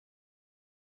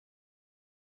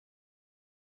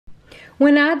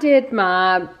When I did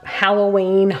my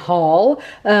Halloween haul,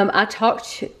 I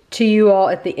talked to you all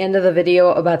at the end of the video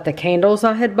about the candles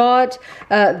I had bought.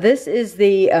 This is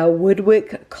the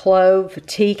Woodwick Clove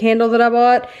Tea candle that I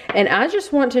bought, and I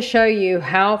just want to show you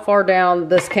how far down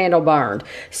this candle burned.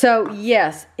 So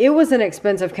yes, it was an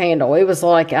expensive candle. It was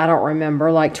like, I don't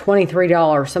remember, like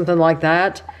 $23, something like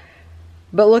that.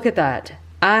 But look at that.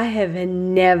 I have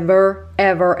never,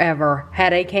 ever, ever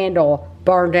had a candle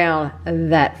burn down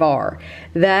that far.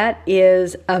 That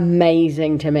is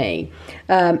amazing to me.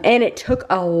 And it took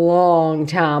a long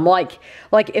time. Like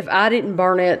if I didn't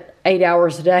burn it 8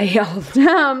 hours a day all the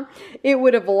time, it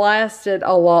would have lasted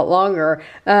a lot longer.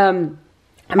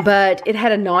 But it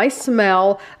had a nice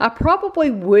smell. I probably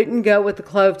wouldn't go with the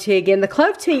clove tea again. The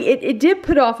clove tea, it did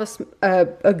put off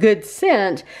a good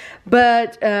scent,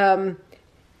 but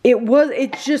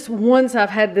it's just once I've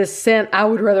had this scent, I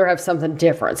would rather have something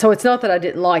different. So it's not that I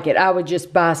didn't like it. I would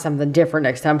just buy something different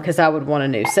next time because I would want a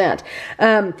new scent.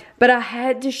 But I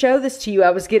had to show this to you.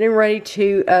 I was getting ready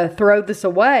to throw this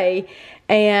away,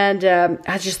 and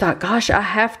I just thought, gosh, I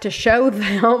have to show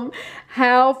them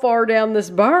how far down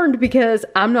this burned because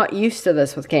I'm not used to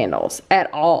this with candles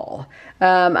at all.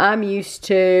 I'm used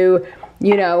to,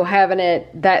 you know, having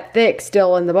it that thick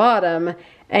still in the bottom,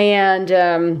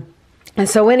 and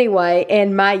so anyway,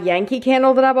 and my Yankee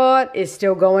candle that I bought is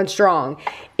still going strong.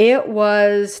 It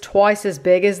was twice as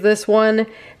big as this one,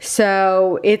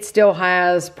 so it still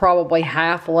has probably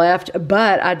half left.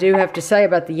 But I do have to say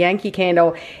about the Yankee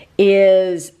candle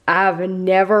is I've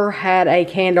never had a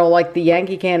candle like the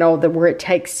Yankee candle where it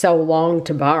takes so long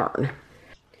to burn.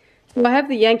 So I have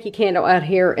the Yankee candle out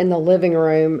here in the living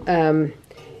room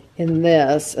in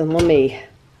this, and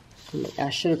I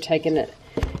should have taken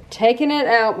it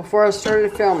out before I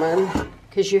started filming,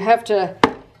 because you have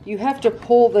to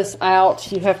pull this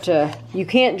out. You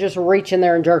can't just reach in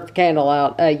there and jerk the candle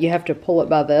out. You have to pull it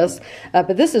by this.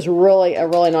 But this is really a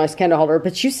really nice candle holder.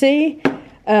 But you see,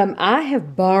 I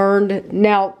have burned.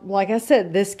 Now, like I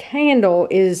said, this candle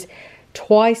is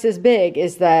twice as big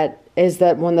as that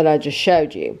one that I just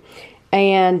showed you.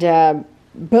 And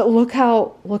but look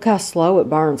how slow it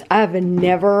burns. I've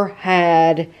never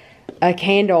had a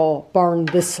candle burned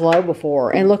this slow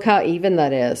before, and look how even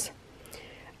that is.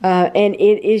 And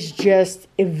it is just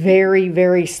very,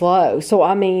 very slow. So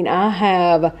I mean, I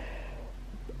have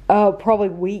probably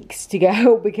weeks to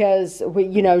go because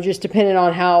just depending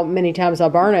on how many times I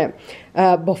burn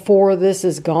it before this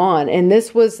is gone. And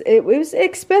it was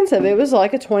expensive. It was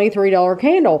like a $23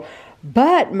 candle,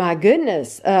 but my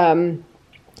goodness.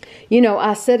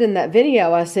 I said in that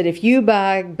video, I said, if you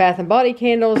buy Bath and Body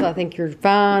candles, I think you're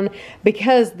fine,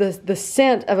 because the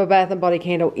scent of a Bath and Body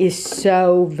candle is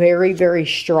so very, very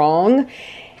strong.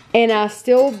 And I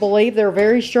still believe they're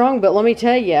very strong, but let me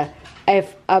tell you,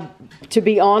 to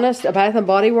be honest, a Bath and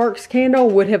Body Works candle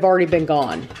would have already been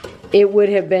gone. It would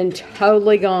have been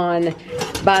totally gone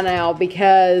by now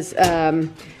because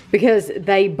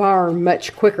they burn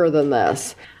much quicker than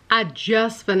this. I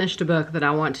just finished a book that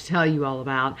I want to tell you all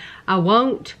about. I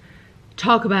won't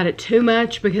talk about it too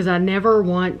much because I never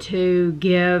want to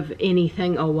give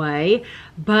anything away.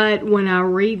 But when I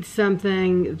read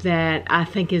something that I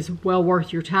think is well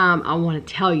worth your time, I want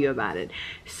to tell you about it.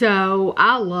 So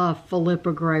I love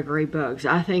Philippa Gregory books.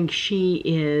 I think she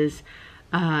is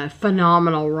a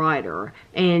phenomenal writer.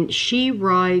 And she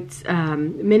writes,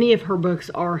 many of her books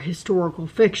are historical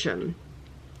fiction.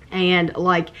 And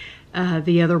like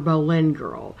The Other Boleyn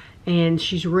Girl, and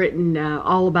she's written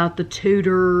all about the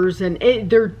Tudors, and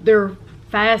they're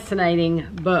fascinating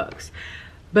books.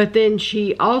 But then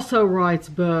she also writes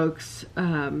books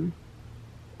that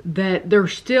they're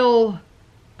still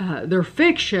they're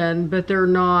fiction, but they're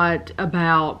not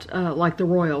about like the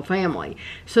royal family.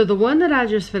 So the one that I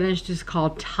just finished is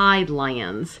called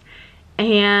Tidelands,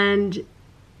 and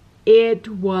it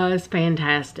was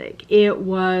fantastic. It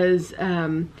was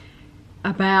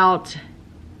about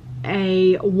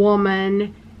a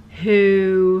woman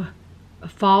who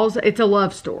it's a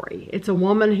love story. It's a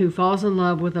woman who falls in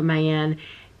love with a man,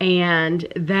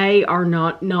 and they are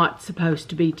not supposed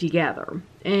to be together.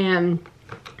 And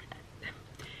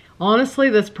honestly,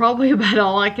 that's probably about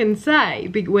all I can say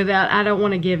I don't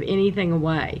want to give anything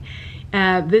away.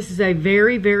 This is a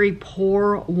very, very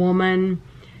poor woman,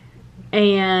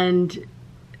 and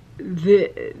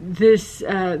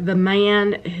the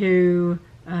man who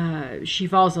she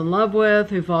falls in love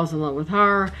with, who falls in love with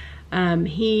her,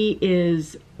 he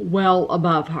is well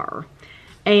above her,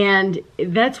 and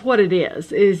that's what it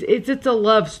is. It's a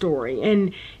love story.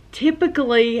 And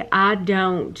typically I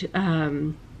don't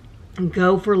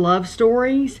go for love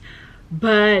stories,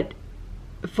 but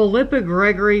Philippa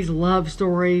Gregory's love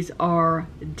stories are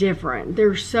different.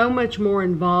 There's so much more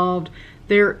involved.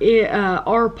 There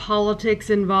are politics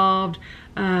involved.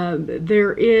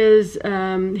 There is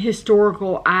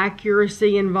historical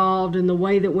accuracy involved in the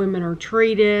way that women are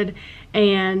treated,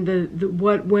 and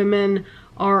what women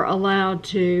are allowed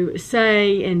to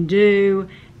say and do,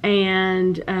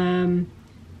 and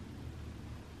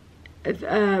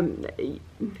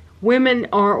women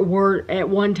were at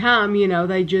one time, you know,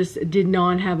 they just did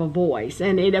not have a voice.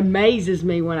 And it amazes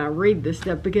me when I read this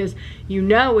stuff, because you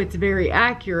know it's very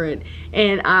accurate.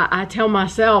 And I tell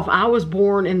myself I was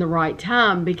born in the right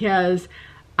time, because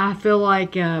I feel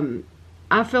like I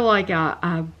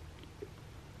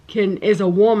can, as a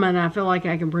woman, I feel like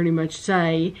I can pretty much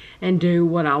say and do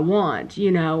what I want, you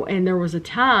know. And there was a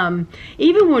time,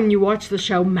 even when you watch the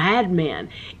show Mad Men,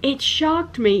 it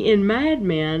shocked me in Mad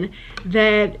Men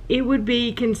that it would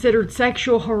be considered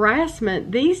sexual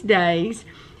harassment these days.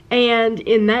 And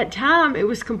in that time, it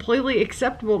was completely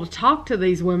acceptable to talk to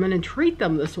these women and treat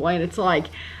them this way. And it's like,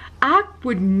 I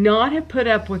would not have put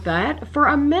up with that for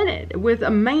a minute, with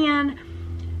a man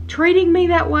treating me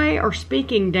that way or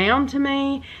speaking down to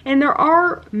me. And there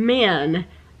are men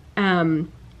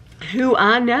who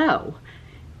I know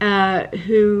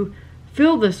who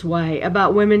feel this way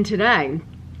about women today,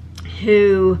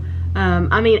 who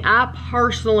I mean, I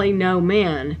personally know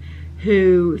men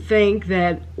who think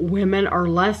that women are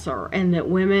lesser, and that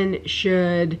women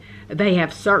they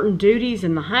have certain duties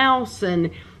in the house.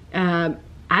 And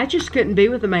I just couldn't be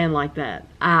with a man like that.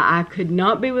 I could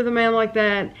not be with a man like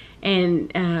that,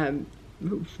 and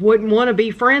wouldn't want to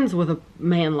be friends with a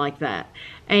man like that.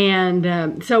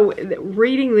 And so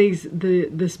reading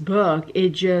this book, it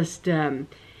just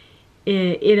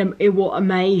it will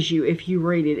amaze you if you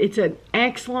read it. It's an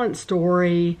excellent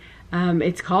story.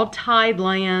 It's called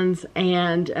Tidelands,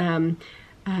 and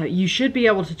you should be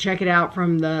able to check it out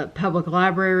from the public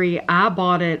library. I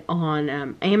bought it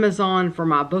on Amazon for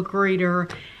my book reader,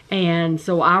 and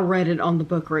so I read it on the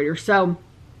book reader. So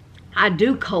I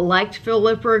do collect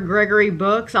Philippa Gregory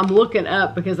books. I'm looking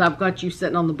up because I've got you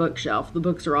sitting on the bookshelf. The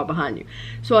books are all behind you.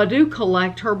 So I do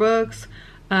collect her books.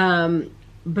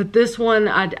 But this one,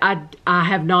 I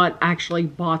have not actually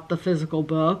bought the physical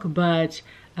book, but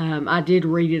I did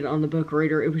read it on the book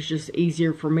reader. It was just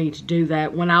easier for me to do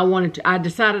that. When I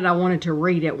decided I wanted to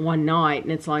read it one night,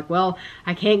 and it's like, well,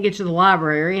 I can't get to the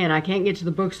library and I can't get to the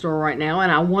bookstore right now,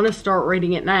 and I want to start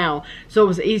reading it now. So it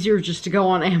was easier just to go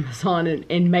on Amazon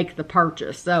and make the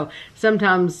purchase. So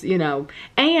sometimes, you know,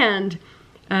 and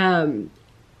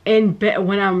in bed,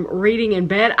 when I'm reading in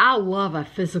bed, I love a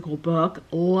physical book.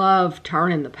 Love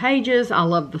turning the pages. I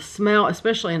love the smell,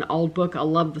 especially an old book. I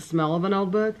love the smell of an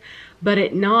old book. But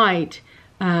at night,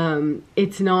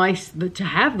 it's nice to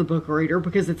have the book reader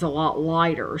because it's a lot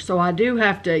lighter. So I do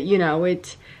have to, you know,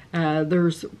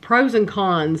 there's pros and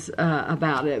cons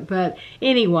about it. But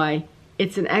anyway,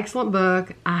 it's an excellent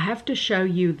book. I have to show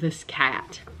you this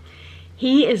cat.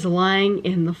 He is laying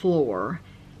in the floor,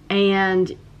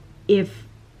 and if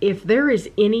there is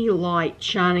any light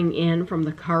shining in from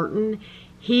the curtain,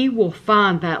 he will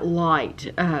find that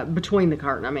light, between the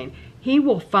curtain, I mean, he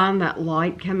will find that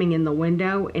light coming in the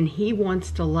window, and he wants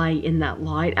to lay in that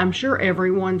light. I'm sure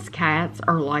everyone's cats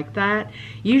are like that.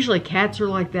 Usually cats are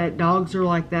like that, dogs are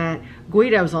like that.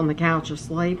 Guido's on the couch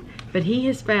asleep, but he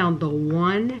has found the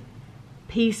one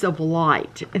piece of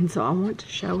light, and so I want to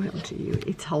show him to you.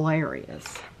 It's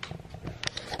hilarious.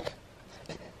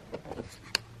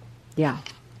 Yeah.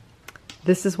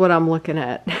 This is what I'm looking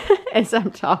at as I'm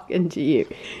talking to you.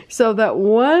 So that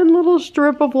one little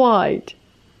strip of light,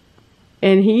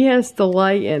 and he has to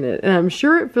lay in it. And I'm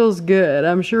sure it feels good.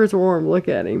 I'm sure it's warm. Look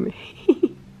at him.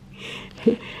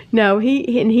 No,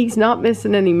 he's not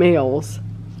missing any meals.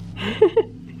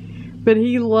 But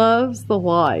he loves the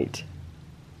light.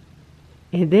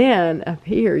 And then up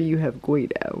here you have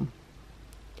Guido.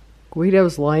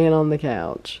 Guido's laying on the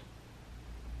couch.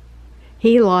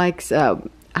 He likes...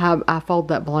 I fold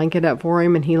that blanket up for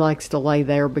him, and he likes to lay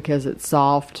there because it's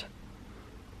soft.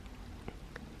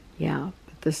 Yeah,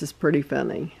 but this is pretty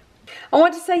funny. I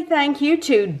want to say thank you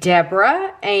to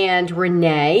Deborah and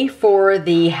Renee for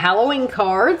the Halloween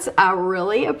cards. I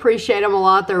really appreciate them a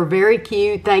lot. They're very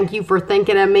cute. Thank you for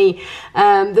thinking of me.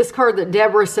 This card that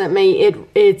Deborah sent me,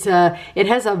 it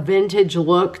has a vintage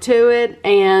look to it,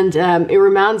 and it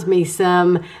reminds me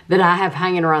some that I have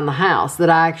hanging around the house that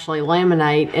I actually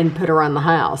laminate and put around the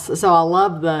house. So I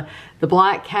love the the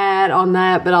black cat on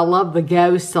that, but I love the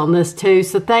ghosts on this too,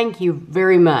 so thank you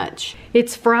very much.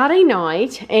 It's Friday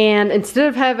night, and instead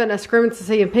of having a screaming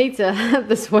Sicilian pizza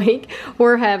this week,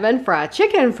 we're having fried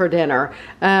chicken for dinner.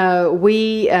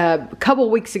 A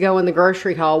couple weeks ago in the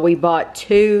grocery haul, we bought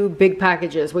 2 big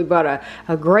packages. We bought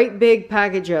a great big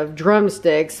package of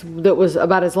drumsticks that was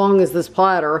about as long as this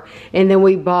platter, and then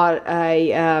we bought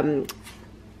a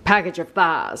package of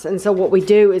thighs. And so what we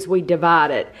do is we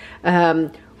divide it.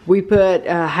 We put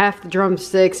half the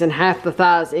drumsticks and half the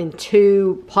thighs in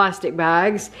 2 plastic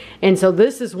bags. And so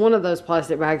this is one of those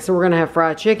plastic bags. So we're going to have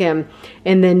fried chicken.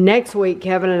 And then next week,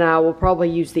 Kevin and I will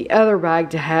probably use the other bag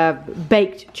to have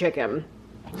baked chicken.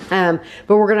 But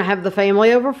we're going to have the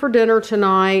family over for dinner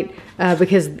tonight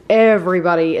because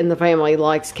everybody in the family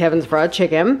likes Kevin's fried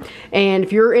chicken. And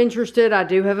if you're interested, I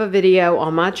do have a video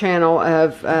on my channel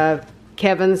of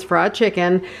Kevin's fried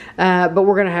chicken. But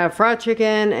we're going to have fried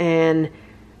chicken and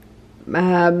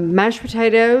mashed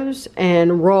potatoes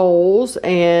and rolls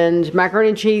and macaroni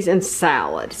and cheese and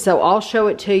salad. So I'll show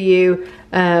it to you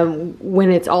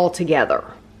when it's all together.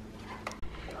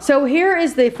 So here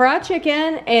is the fried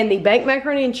chicken and the baked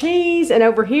macaroni and cheese, and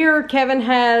over here Kevin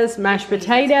has mashed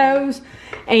potatoes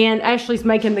and Ashley's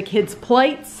making the kids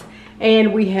plates,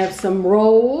 and we have some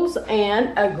rolls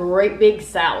and a great big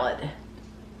salad.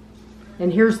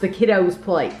 And here's the kiddos'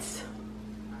 plates.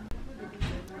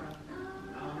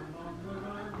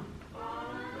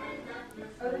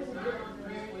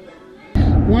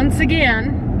 Once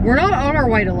again, we're not on our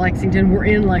way to Lexington, we're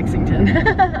in Lexington.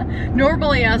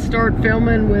 Normally I start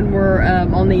filming when we're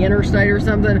on the interstate or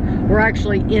something. We're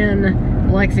actually in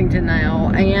Lexington now,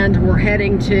 and we're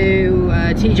heading to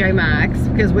TJ Maxx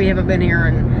because we haven't been here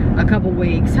in a couple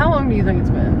weeks. How long do you think it's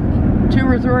been? 2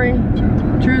 or 3?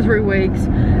 2 or 3 weeks.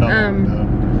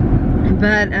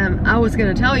 But I was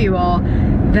going to tell you all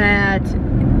that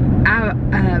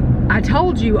I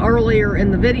told you earlier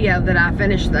in the video that I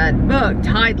finished that book,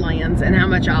 Tidelands, and how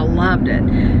much I loved it.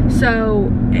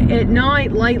 So at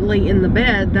night lately in the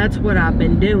bed, that's what I've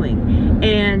been doing.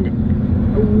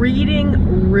 And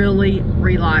reading really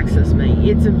relaxes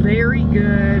me. It's very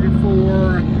good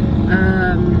for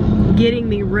getting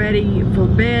me ready for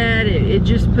bed. It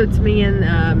just puts me in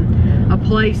a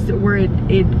place where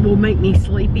it will make me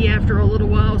sleepy after a little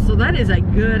while. So that is a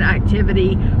good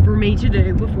activity for me to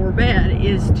do before bed,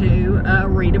 is to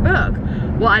read a book.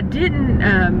 Well, I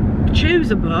didn't choose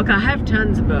a book. I have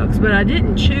tons of books, but I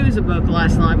didn't choose a book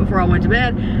last night before I went to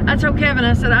bed. I told Kevin,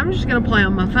 I said, I'm just going to play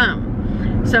on my phone.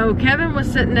 So Kevin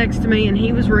was sitting next to me and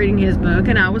he was reading his book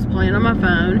and I was playing on my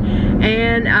phone,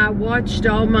 and I watched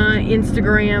all my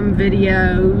Instagram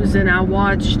videos, and I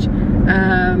watched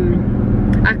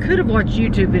I could have watched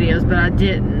YouTube videos, but I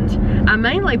didn't. I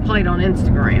mainly played on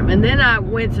Instagram, and then I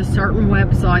went to certain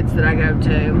websites that I go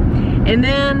to, and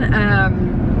then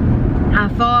I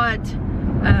thought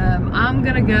I'm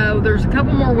gonna go, there's a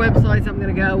couple more websites I'm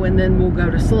gonna go, and then we'll go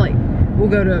to sleep. We'll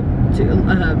go to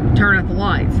turn out the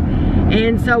lights.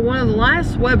 And so one of the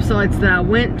last websites that I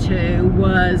went to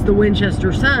was the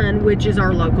Winchester Sun, which is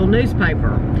our local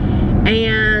newspaper.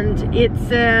 And it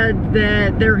said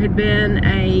that there had been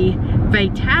a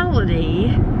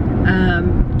fatality.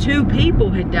 2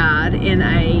 people had died in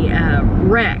a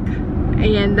wreck,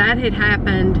 and that had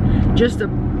happened just a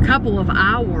couple of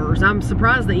hours. I'm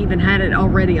surprised they even had it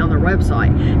already on their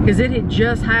website, because it had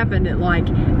just happened at like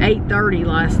 8:30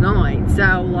 last night.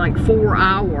 So like 4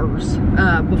 hours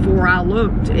before I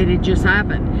looked, it had just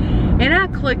happened. And I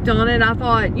clicked on it. I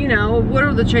thought, you know, what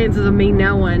are the chances of me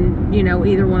knowing, you know,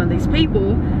 either one of these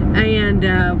people?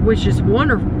 And which is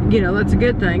wonderful, you know, that's a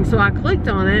good thing. So I clicked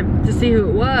on it to see who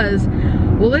it was.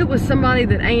 Well, it was somebody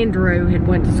that Andrew had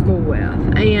went to school with.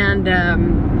 And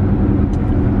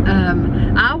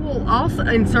I will also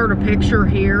insert a picture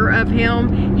here of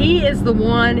him. He is the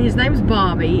one, his name's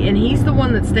Bobby, and he's the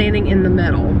one that's standing in the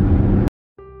middle.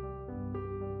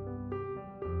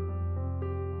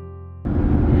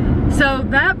 So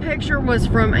that picture was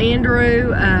from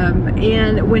Andrew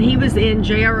when he was in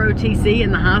JROTC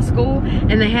in the high school,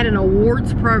 and they had an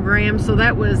awards program. So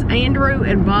that was Andrew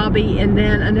and Bobby, and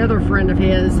then another friend of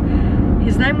his.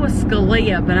 His name was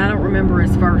Scalia, but I don't remember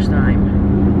his first name.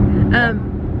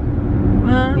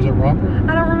 Was it Robert?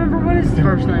 I don't remember what his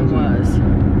first name was.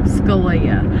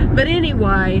 Scalia. But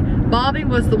anyway, Bobby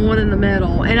was the one in the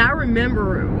middle, and I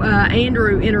remember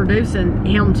Andrew introducing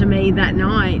him to me that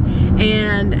night,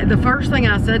 and the first thing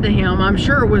I said to him, I'm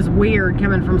sure it was weird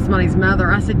coming from somebody's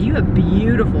mother, I said, you have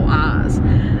beautiful eyes.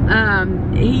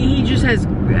 He just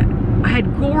had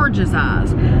gorgeous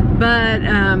eyes, but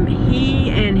he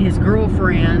and his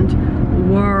girlfriend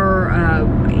were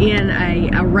in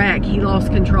a wreck. He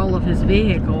lost control of his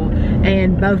vehicle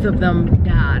and both of them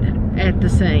died at the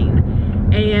scene.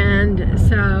 And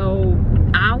so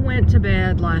I went to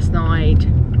bed last night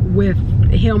with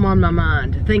him on my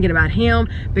mind, thinking about him,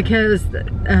 because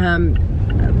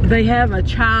they have a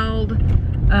child,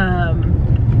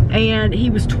 and he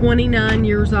was 29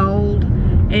 years old.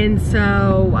 And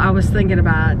so I was thinking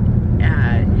about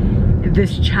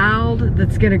this child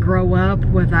that's gonna grow up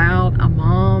without a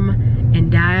mom and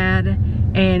dad,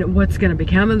 and what's gonna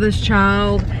become of this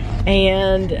child,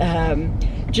 and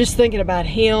just thinking about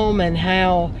him and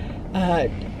how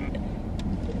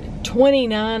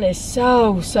 29 is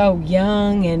so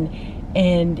young,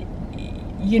 and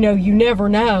you know, you never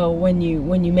know when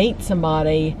you meet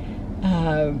somebody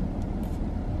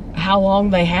how long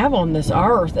they have on this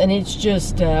earth. And it's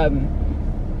just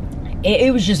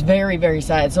it was just very, very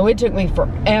sad. So it took me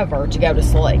forever to go to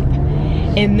sleep.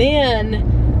 And then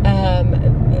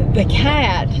the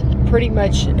cat pretty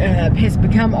much has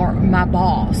become my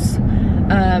boss.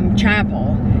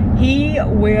 Chapel,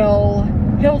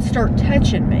 he'll start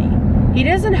touching me. He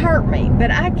doesn't hurt me,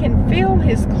 but I can feel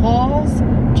his claws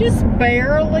just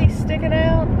barely sticking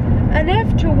out,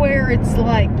 enough to where it's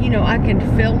like, you know, I can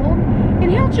feel them,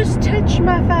 and he'll just touch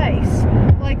my face.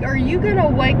 Like, are you gonna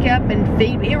wake up and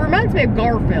feed me? It reminds me of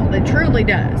Garfield, it truly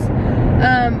does.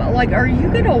 Like, are you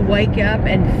gonna wake up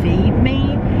and feed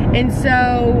me? And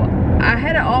so I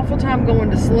had an awful time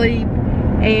going to sleep,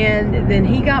 and then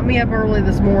he got me up early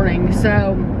this morning.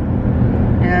 So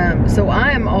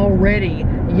I am already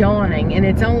yawning, and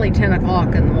it's only 10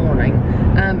 o'clock in the morning,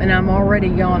 and I'm already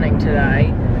yawning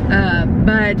today.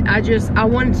 But I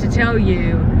wanted to tell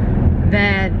you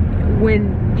that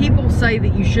when people say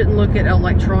that you shouldn't look at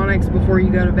electronics before you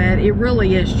go to bed, it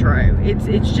really is true.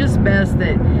 It's just best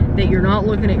that you're not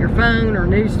looking at your phone or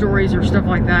news stories or stuff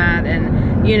like that.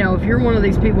 And you know, if you're one of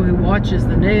these people who watches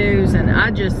the news, and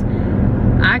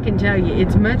I can tell you,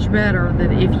 it's much better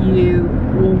that if you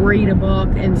will read a book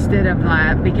instead of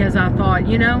that, because I thought,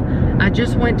 you know, I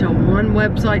just went to one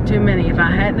website too many. If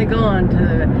I hadn't gone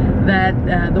to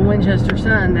that, the Winchester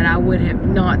Sun, that I would have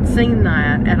not seen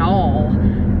that at all.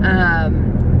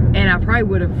 And I probably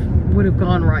would have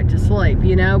gone right to sleep,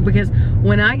 you know, because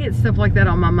when I get stuff like that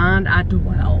on my mind, I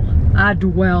dwell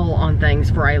on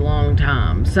things for a long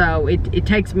time. So it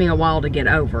takes me a while to get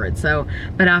over it. So,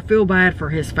 but I feel bad for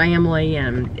his family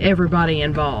and everybody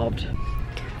involved.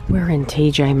 We're in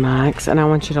TJ Maxx, and I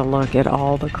want you to look at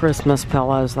all the Christmas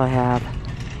pillows they have.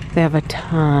 They have a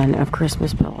ton of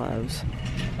Christmas pillows.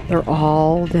 They're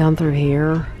all down through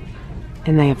here,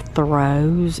 and they have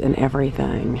throws and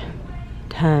everything.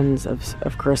 Tons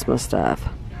of Christmas stuff.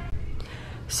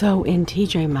 So in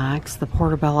TJ Maxx, the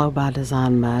Portobello by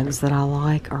Design mugs that I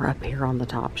like are up here on the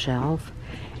top shelf,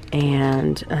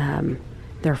 and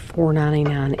they're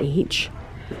 $4.99 each.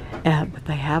 But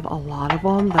they have a lot of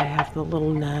them. They have the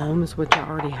little gnomes, which I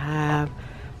already have.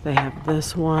 They have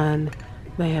this one.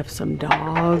 They have some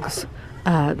dogs.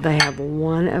 They have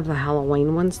one of the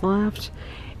Halloween ones left.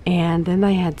 And then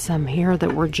they had some here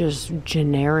that were just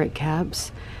generic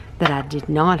cups that I did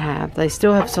not have. They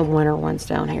still have some winter ones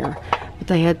down here, but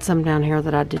they had some down here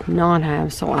that I did not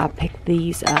have, so I picked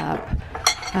these up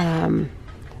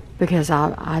because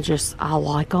I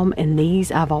like them. And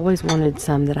these, I've always wanted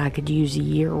some that I could use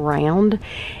year round,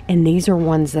 and these are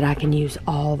ones that I can use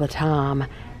all the time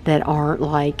that aren't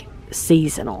like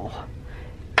seasonal.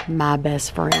 My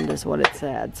best friend is what it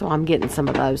said, so I'm getting some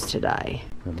of those today.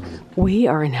 We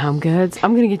are in Home Goods.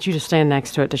 I'm gonna get you to stand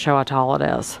next to it to show how tall it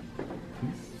is.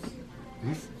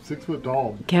 He's 6 foot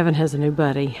tall. Kevin has a new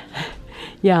buddy.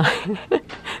 Yeah,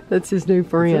 that's his new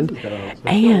friend.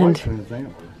 And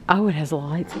oh, it has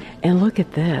lights. And look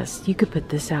at this. You could put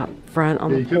this out front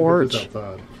on the porch. Put this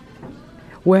outside.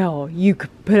 Well, you could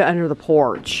put it under the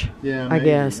porch. Yeah, I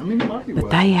guess. I mean, it might be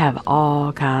but they have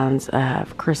all kinds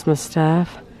of Christmas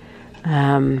stuff.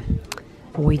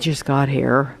 We just got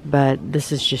here, but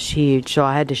this is just huge, so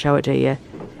I had to show it to you.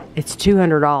 It's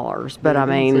 $200, but I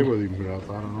mean, say whether you can put it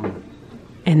outside, I don't know.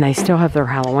 And they still have their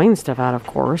Halloween stuff out, of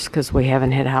course, because we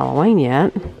haven't hit Halloween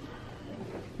yet.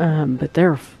 But they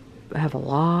have a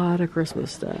lot of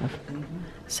Christmas stuff.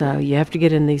 So you have to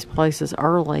get in these places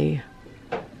early,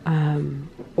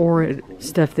 or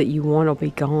stuff that you want will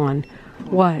be gone.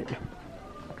 What?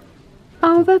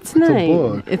 Oh, that's neat. It's a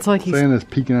book. It's like he's saying it's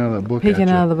peeking out of that book. Peeking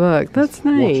out of the book. That's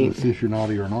neat. Watching to see if you're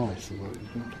naughty or nice.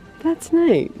 That's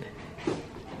neat. A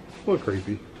little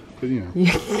creepy, but you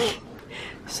know.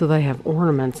 So they have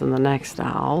ornaments in the next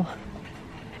aisle,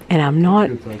 and I'm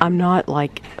not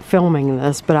like filming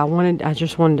this, but I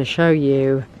just wanted to show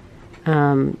you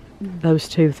those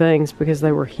two things because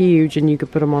they were huge and you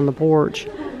could put them on the porch.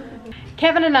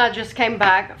 Kevin and I just came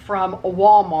back from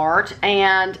Walmart,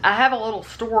 and I have a little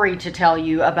story to tell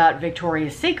you about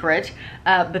Victoria's Secret,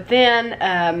 but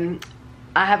then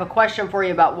I have a question for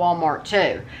you about Walmart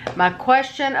too. My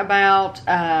question about,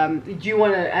 do you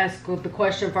want to ask the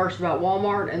question first about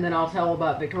Walmart and then I'll tell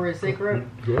about Victoria's Secret?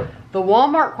 Sure. The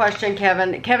Walmart question,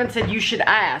 Kevin said you should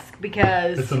ask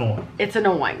because It's annoying. It's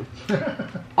annoying.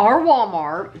 Our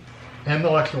Walmart. And the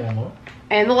Lexington Walmart.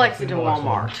 And the Lexington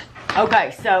Walmart.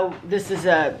 Okay, so this is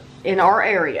in our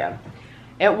area.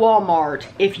 At Walmart,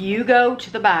 if you go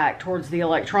to the back towards the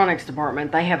electronics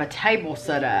department, they have a table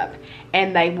set up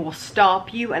and they will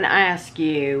stop you and ask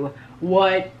you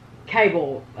what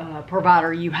cable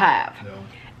provider you have. Yeah.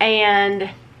 And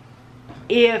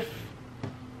if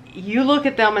you look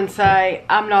at them and say,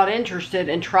 I'm not interested,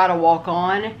 and try to walk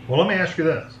on. Well, let me ask you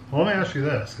this.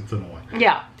 It's annoying.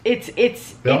 Yeah, They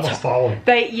almost follow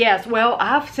you. Yes, well,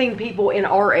 I've seen people in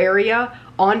our area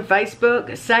on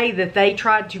Facebook say that they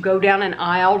tried to go down an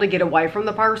aisle to get away from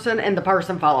the person and the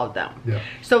person followed them. Yeah.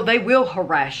 So they will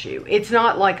harass you. It's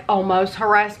not like almost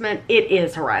harassment, it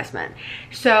is harassment.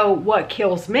 So what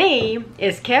kills me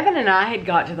is Kevin and I had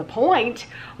got to the point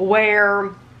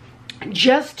where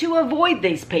just to avoid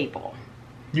these people.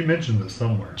 You mentioned this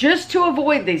somewhere. Just to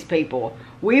avoid these people,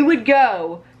 we would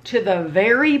go to the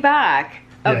very back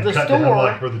of the store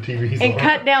where the TVs and are.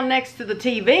 cut down next to the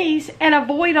TVs and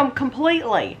avoid them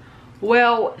completely.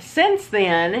 Well, since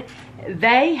then,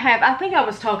 they have, I think I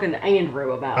was talking to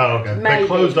Andrew about it. Oh, okay. Maybe. They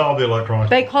closed all the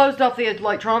electronics. They closed off the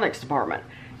electronics department.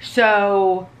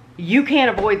 So you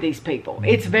can't avoid these people. Mm-hmm.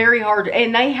 It's very hard.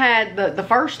 And they had, the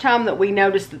first time that we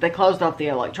noticed that they closed off the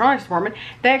electronics department,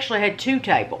 they actually had two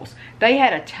tables. They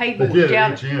had a table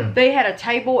down. They had a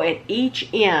table at each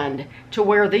end to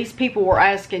where these people were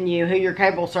asking you who your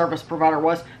cable service provider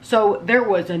was. So there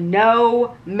was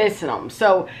no missing them.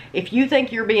 So if you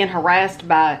think you're being harassed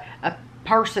by a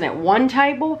person at one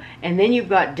table and then you've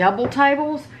got double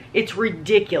tables, it's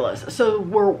ridiculous. So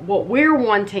what we're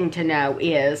wanting to know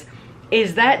is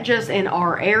that just in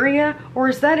our area or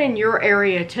is that in your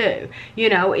area too? You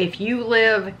know, if you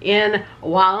live in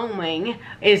Wyoming,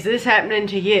 is this happening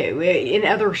to you in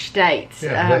other states?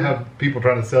 Yeah, they have people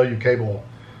trying to sell you cable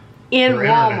in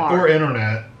Walmart.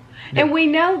 Internet. And we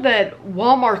know that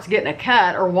Walmart's getting a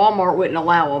cut or Walmart wouldn't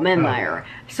allow them in there.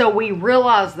 So we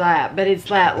realize that, but it's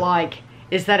that like,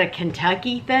 is that a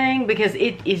Kentucky thing? Because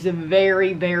it is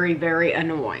very, very, very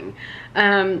annoying.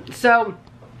 So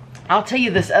I'll tell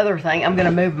you this other thing. I'm going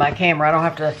to move my camera. I don't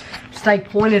have to stay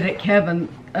pointed at Kevin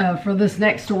for this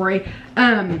next story.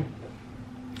 Back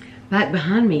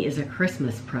behind me is a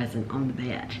Christmas present on the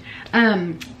bed.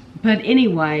 But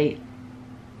anyway,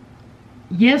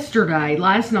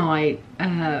 last night,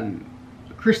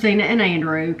 Christina and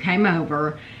Andrew came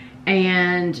over,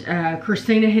 and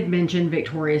Christina had mentioned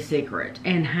Victoria's Secret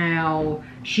and how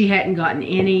she hadn't gotten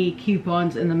any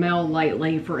coupons in the mail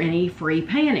lately for any free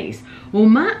panties. Well,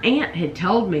 my aunt had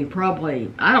told me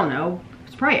probably, I don't know,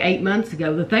 it's probably 8 months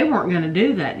ago that they weren't going to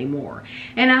do that anymore.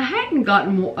 And I hadn't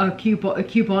gotten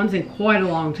coupons in quite a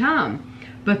long time.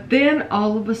 But then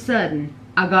all of a sudden,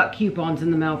 I got coupons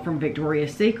in the mail from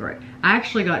Victoria's Secret. I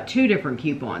actually got 2 different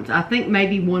coupons. I think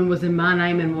maybe one was in my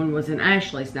name and one was in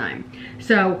Ashley's name.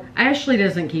 So Ashley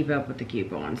doesn't keep up with the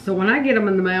coupons. So when I get them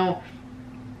in the mail,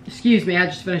 excuse me, I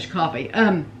just finished coffee.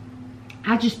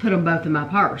 I just put them both in my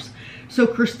purse. So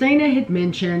Christina had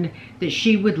mentioned that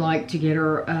she would like to get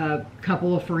her a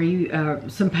couple of free,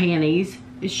 some panties.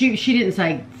 She didn't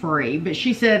say free, but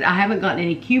she said, I haven't gotten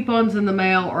any coupons in the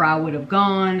mail or I would have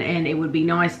gone and it would be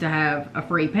nice to have a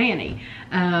free panty.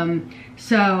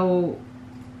 So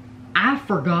I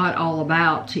forgot all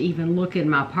about to even look in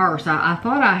my purse. I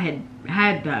thought I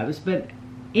had those, but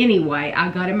anyway, I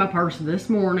got in my purse this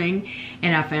morning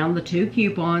and I found the 2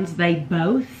 coupons. They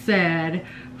both said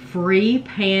free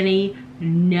panty,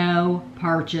 no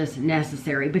purchase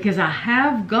necessary, because I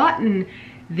have gotten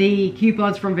the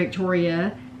coupons from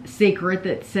Victoria's Secret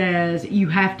that says you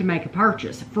have to make a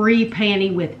purchase. Free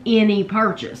panty with any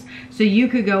purchase. So you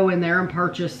could go in there and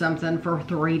purchase something for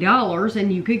 $3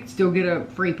 and you could still get a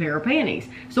free pair of panties.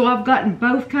 So I've gotten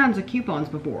both kinds of coupons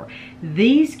before.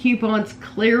 These coupons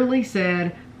clearly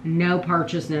said no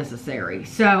purchase necessary.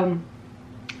 So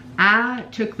I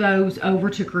took those over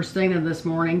to Christina this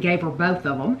morning, gave her both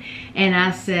of them, and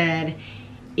I said,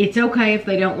 it's okay if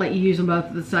they don't let you use them both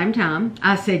at the same time.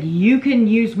 I said, you can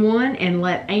use one and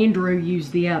let Andrew use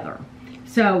the other.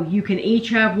 So you can each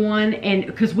have one, and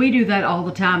because we do that all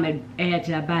the time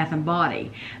at Bath and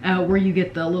Body, where you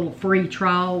get the little free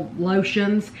trial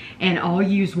lotions, and I'll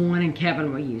use one and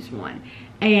Kevin will use one.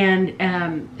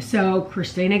 And so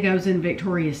Christina goes in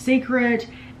Victoria's Secret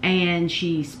and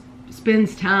she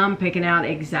spends time picking out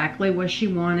exactly what she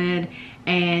wanted.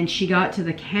 And she got to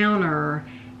the counter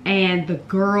and the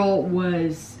girl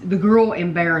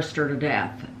embarrassed her to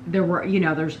death. There were, you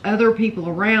know, there's other people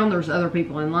around, there's other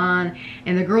people in line,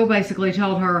 and the girl basically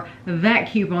told her,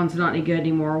 that coupon's not any good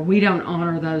anymore. We don't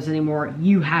honor those anymore.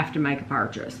 You have to make a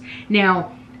purchase.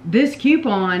 Now, this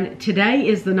coupon, today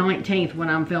is the 19th when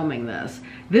I'm filming this.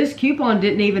 This coupon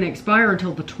didn't even expire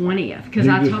until the 20th. Because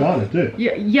I just got it too.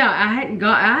 Yeah,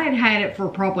 I had it for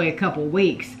probably a couple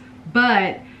weeks,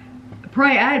 but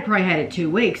I had probably had it 2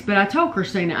 weeks, but I told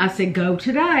Christina, I said, go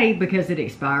today because it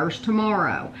expires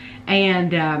tomorrow.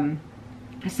 And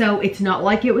so it's not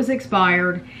like it was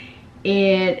expired.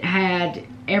 It had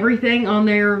everything on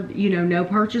there, you know, no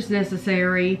purchase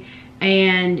necessary.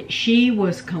 And she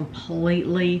was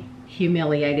completely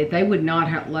humiliated. They would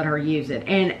not let her use it.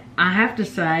 And I have to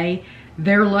say,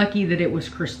 they're lucky that it was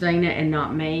Christina and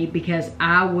not me, because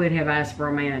I would have asked for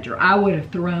a manager. I would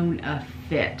have thrown a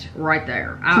fit right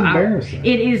there. It's embarrassing.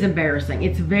 It is embarrassing.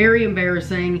 It's very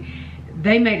embarrassing.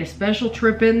 They made a special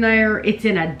trip in there. It's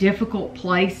in a difficult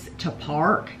place to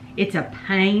park. It's a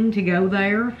pain to go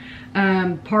there.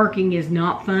 Parking is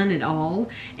not fun at all.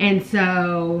 And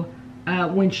so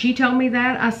when she told me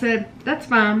that, I said, that's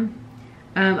fine.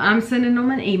 I'm sending them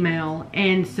an email.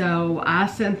 And so I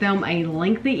sent them a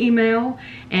lengthy email,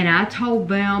 and I told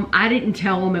them, I didn't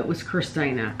tell them it was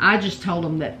Christina. I just told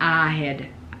them that I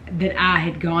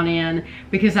had gone in,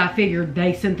 because I figured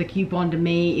they sent the coupon to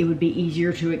me. It would be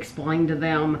easier to explain to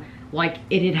them like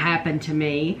it had happened to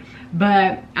me.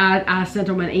 But I sent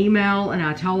them an email, and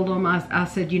I told them, I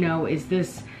said, you know, is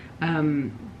this,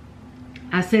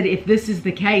 I said, if this is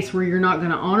the case where you're not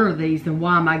going to honor these, then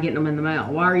why am I getting them in the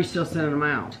mail? Why are you still sending them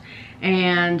out?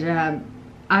 And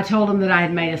I told them that I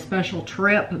had made a special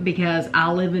trip because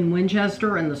I live in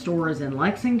Winchester and the store is in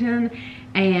Lexington,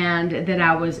 and that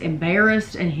I was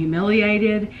embarrassed and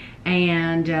humiliated.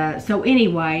 And so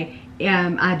anyway,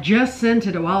 I just sent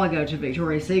it a while ago to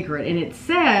Victoria's Secret, and it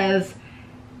says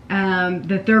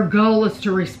that their goal is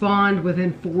to respond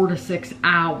within 4 to 6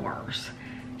 hours.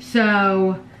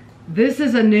 So this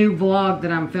is a new vlog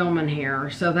that I'm filming here,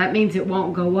 so that means it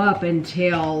won't go up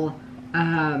until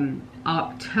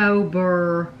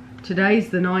October. Today's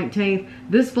the 19th.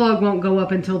 This vlog won't go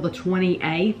up until the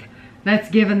 28th.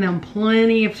 That's given them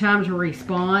plenty of time to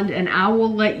respond, and I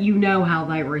will let you know how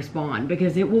they respond,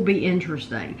 because it will be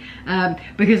interesting.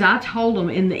 Because I told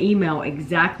them in the email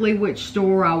exactly which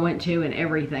store I went to and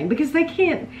everything, because they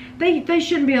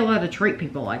shouldn't be allowed to treat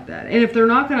people like that. And if they're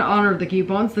not going to honor the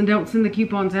coupons, then don't send the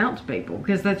coupons out to people,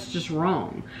 because that's just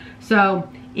wrong. So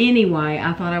anyway,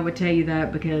 I thought I would tell you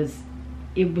that, because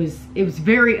it was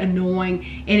very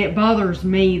annoying, and it bothers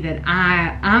me that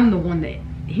I'm the one that,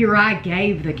 here I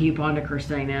gave the coupon to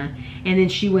Christina, and then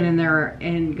she went in there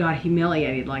and got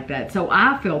humiliated like that. So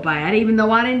I feel bad, even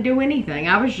though I didn't do anything.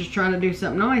 I was just trying to do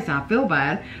something nice. I feel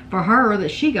bad for her that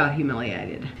she got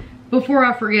humiliated. Before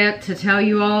I forget to tell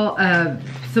you all,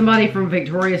 somebody from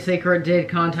Victoria's Secret did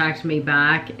contact me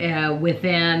back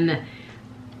within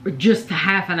just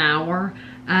half an hour.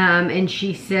 And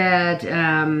she said,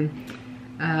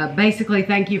 basically,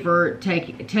 thank you for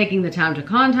taking the time to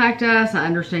contact us. I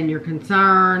understand your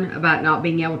concern about not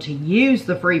being able to use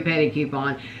the free petty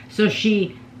coupon. So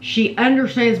she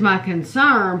understands my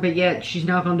concern, but yet she's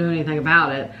not going to do anything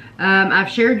about it. I've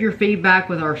shared your feedback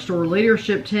with our store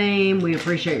leadership team. We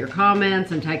appreciate your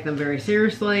comments and take them very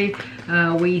seriously.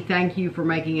 We thank you for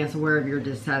making us aware of your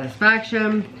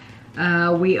dissatisfaction.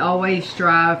 We always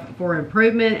strive for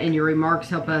improvement, and your remarks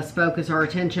help us focus our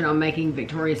attention on making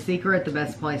Victoria's Secret the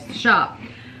best place to shop.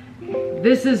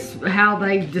 This is how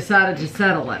they decided to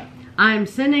settle it. I am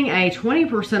sending a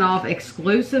 20% off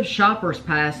exclusive shopper's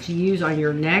pass to use on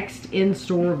your next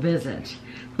in-store visit.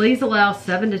 Please allow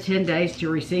 7 to 10 days to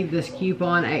receive this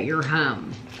coupon at your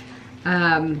home.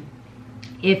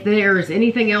 If there is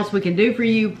anything else we can do for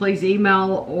you, please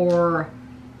email or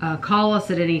call us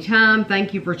at any time.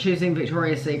 Thank you for choosing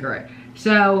Victoria's Secret.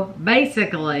 So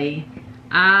basically,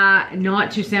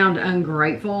 not to sound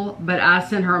ungrateful, but I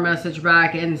sent her a message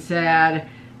back and said,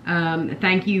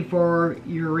 thank you for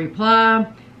your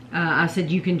reply. I said,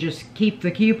 you can just keep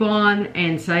the coupon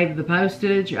and save the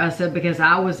postage. I said, because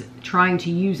I was trying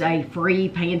to use a free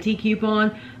panty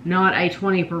coupon, not a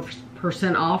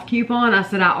 20% off coupon. I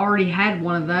said, I already had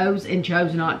one of those and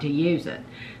chose not to use it.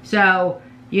 So,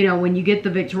 you know, when you get the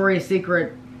Victoria's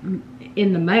Secret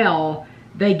in the mail,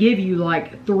 they give you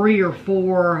like 3 or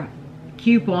 4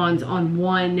 coupons on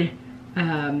one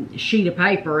sheet of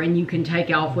paper, and you can take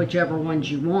off whichever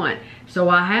ones you want. So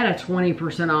I had a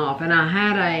 20% off, and I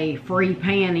had a free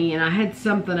panty, and I had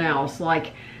something else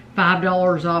like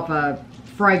 $5 off a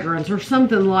fragrance or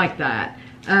something like that.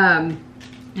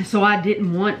 So I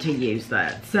didn't want to use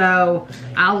that. So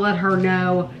I let her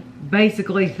know,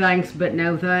 basically thanks but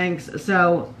no thanks.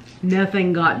 So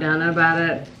nothing got done about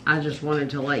it. I just wanted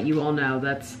to let you all know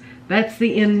that's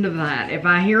the end of that. If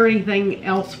I hear anything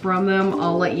else from them,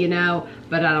 I'll let you know,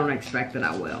 but I don't expect that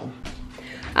I will.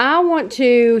 I want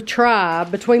to try,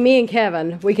 between me and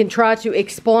Kevin, we can try to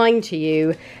explain to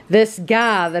you this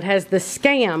guy that has the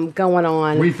scam going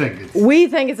on. We think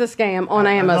it's a scam on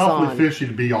Amazon. It's awfully fishy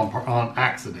to be on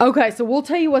accident. Okay, so we'll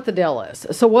tell you what the deal is.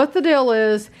 So what the deal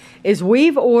is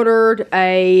we've ordered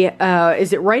a,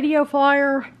 is it radio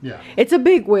flyer? Yeah. It's a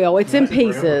big wheel. It's in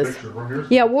pieces.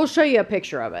 Yeah, we'll show you a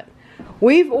picture of it.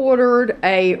 We've ordered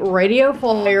a radio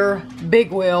flyer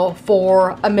big wheel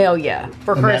for Amelia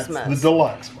for Christmas. That's the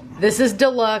deluxe one. This is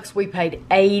deluxe. We paid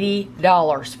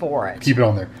 $80 for it. Keep it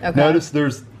on there. Okay. Notice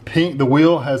there's pink. The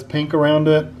wheel has pink around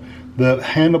it. The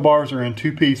handlebars are in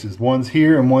two pieces. One's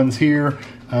here and one's here.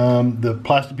 The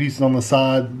plastic pieces on the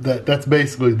side. That's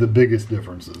basically the biggest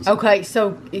differences. Okay,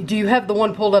 so do you have the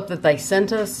one pulled up that they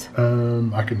sent us?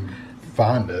 I can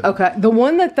find it. Okay, the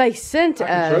one that they sent I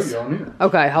can us. show you on here.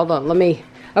 Okay, hold on.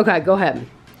 Okay, go ahead.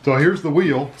 So here's the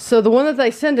wheel. So the one that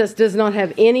they sent us does not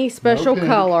have any special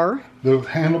color. The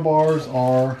handlebars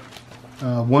are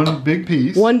one big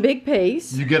piece. One big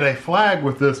piece. You get a flag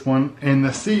with this one, and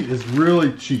the seat is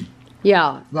really cheap.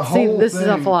 Yeah. See, this is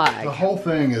a flag. The whole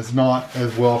thing is not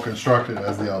as well constructed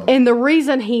as the other. And the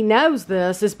reason he knows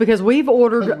this is because we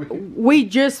ordered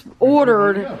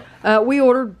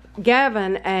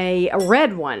Gavin a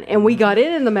red one, and we got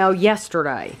it in the mail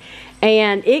yesterday.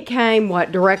 And it came,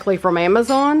 directly from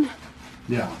Amazon?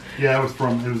 Yeah, it was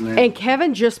an And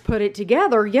Kevin just put it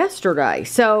together yesterday.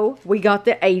 So we got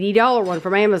the $80 one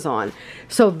from Amazon.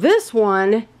 So this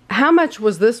one, how much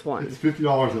was this one? It's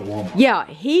 $50 at Walmart. Yeah,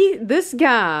 this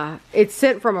guy, it's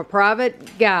sent from a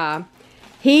private guy.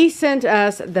 He sent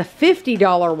us the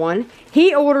 $50 one.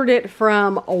 He ordered it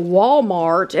from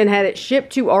Walmart and had it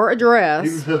shipped to our address.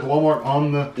 It says Walmart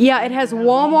on the... Yeah, it has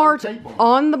Walmart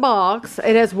on the box.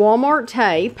 It has Walmart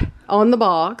tape on the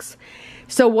box.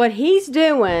 So what he's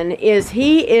doing is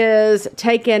he is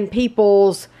taking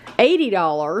people's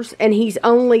 $80 and he's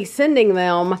only sending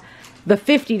them the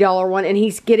 $50 one, and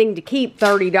he's getting to keep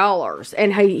 $30,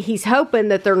 and he's hoping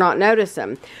that they're not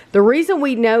noticing. The reason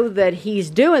we know that he's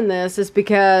doing this is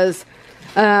because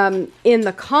in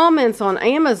the comments on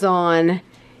Amazon,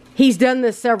 he's done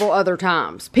this several other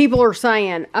times. People are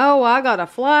saying, oh, I got a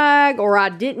flag, or I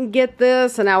didn't get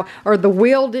this, or the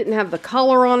wheel didn't have the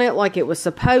color on it like it was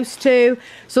supposed to.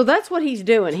 So that's what he's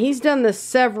doing. He's done this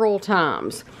several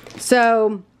times.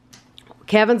 So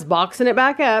Kevin's boxing it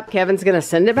back up. Kevin's going to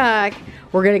send it back.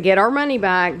 We're going to get our money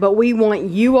back, but we want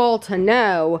you all to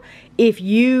know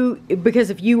because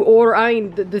if you order,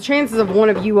 the chances of one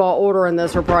of you all ordering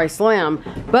this are probably slim,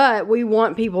 but we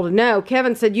want people to know.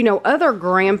 Kevin said, other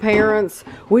grandparents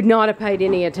would not have paid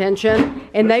any attention,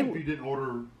 and if you didn't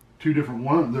order two different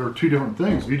ones, there are two different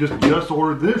things. If you just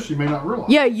ordered this, you may not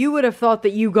realize. Yeah, you would have thought that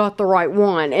you got the right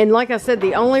one. And like I said,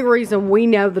 the only reason we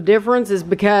know the difference is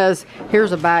because,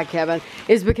 here's a bag, Kevin,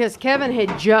 is because Kevin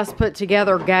had just put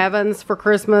together Gavin's for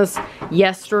Christmas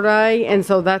yesterday. And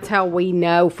so that's how we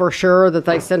know for sure that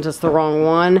they sent us the wrong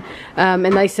one. And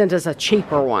they sent us a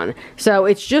cheaper one. So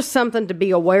it's just something to be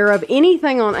aware of.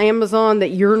 Anything on Amazon that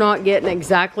you're not getting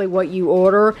exactly what you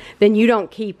order, then you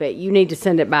don't keep it. You need to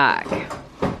send it back.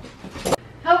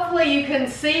 Hopefully you can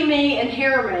see me and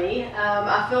hear me.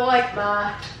 I feel like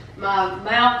my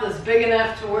mouth is big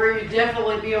enough to where you'd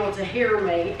definitely be able to hear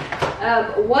me.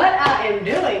 What I am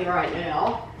doing right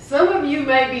now, some of you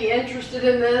may be interested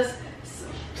in this,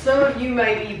 some of you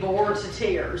may be bored to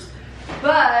tears,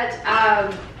 but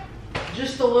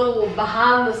just a little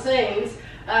behind the scenes,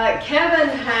 Kevin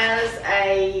has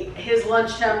his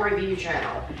lunchtime review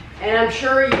channel, and I'm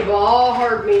sure you've all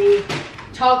heard me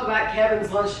talk about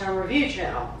Kevin's lunchtime review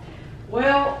channel.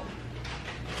 Well,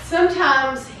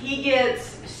 sometimes he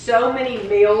gets so many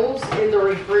meals in the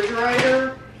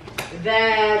refrigerator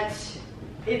that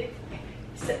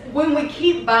when we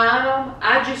keep buying them,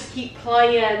 I just keep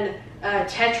playing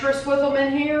Tetris with them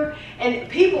in here. And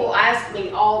people ask me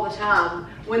all the time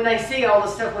when they see all the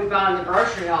stuff we buy in the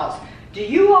grocery hauls, do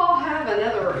you all have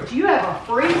do you have a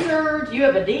freezer? Do you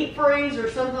have a deep freeze or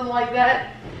something like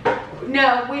that?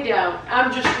 No, we don't.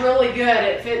 I'm just really good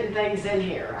at fitting things in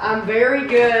here. I'm very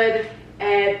good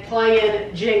at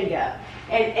playing Jenga.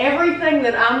 And everything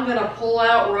that I'm gonna pull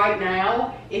out right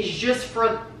now is just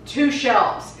for 2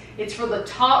 shelves. It's for the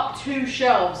top 2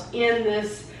 shelves in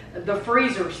the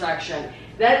freezer section.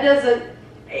 That doesn't,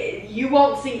 you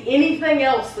won't see anything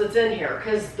else that's in here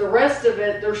because the rest of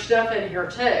it, there's stuff in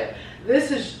here too.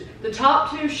 This is, the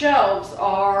top 2 shelves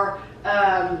are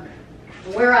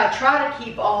where I try to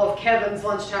keep all of Kevin's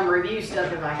lunchtime review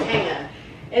stuff if I can.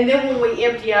 And then when we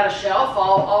empty out a shelf,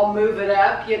 I'll move it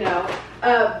up, you know.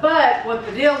 But what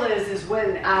the deal is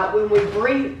when we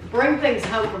bring things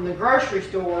home from the grocery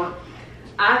store,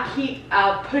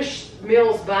 I'll push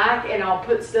meals back and I'll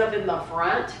put stuff in the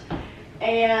front.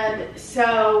 And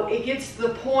so it gets to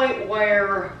the point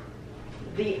where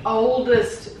the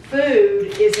oldest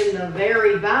food is in the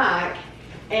very back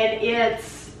and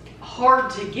it's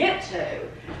hard to get to.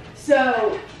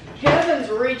 So Kevin's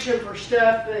reaching for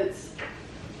stuff that's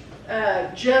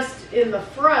just in the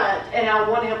front, and I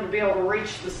want him to be able to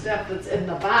reach the stuff that's in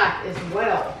the back as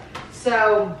well.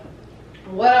 So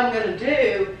what I'm going to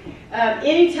do,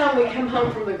 anytime we come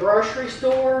home from the grocery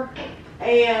store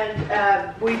and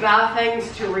we buy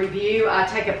things to review, I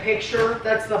take a picture.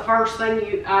 That's the first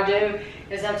thing I do,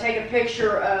 is I take a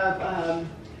picture of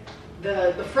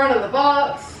the front of the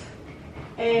box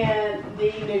and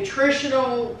the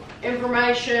nutritional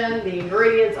information, the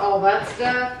ingredients, all that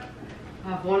stuff. I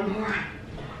have one more.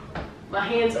 My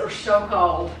hands are so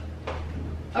cold.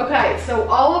 Okay, so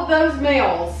all of those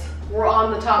meals were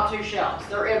on the top 2 shelves.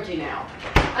 They're empty now.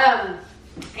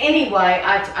 Anyway,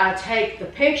 I take the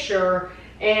picture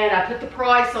and I put the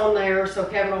price on there so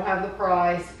Kevin will have the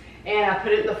price, and I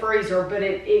put it in the freezer, but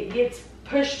it gets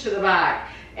pushed to the back.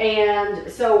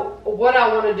 And so what I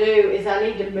want to do is I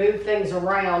need to move things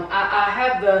around. I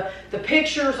have the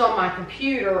pictures on my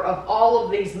computer of all of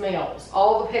these meals,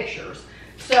 all the pictures.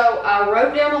 So I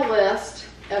wrote down a list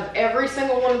of every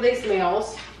single one of these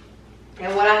meals,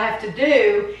 and what I have to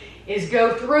do is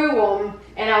go through them,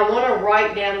 and I want to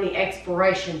write down the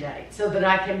expiration date so that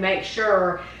I can make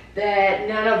sure that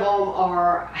none of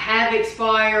them have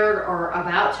expired or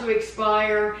about to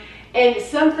expire. And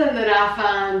something that I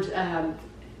find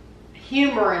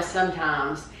humorous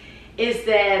sometimes is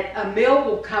that a meal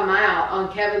will come out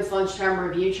on Kevin's Lunchtime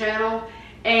Review channel,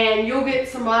 and you'll get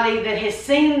somebody that has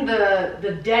seen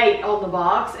the date on the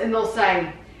box, and they'll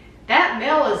say, that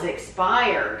meal is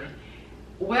expired.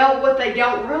 Well, what they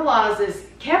don't realize is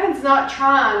Kevin's not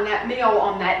trying that meal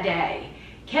on that day.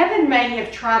 Kevin may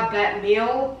have tried that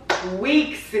meal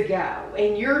weeks ago,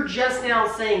 and you're just now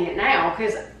seeing it now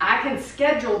because I can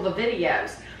schedule the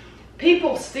videos.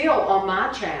 People still on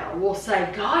my channel will say,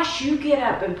 gosh, you get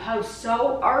up and post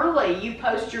so early. You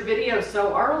post your videos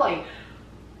so early.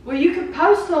 Well, you can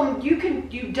post them, you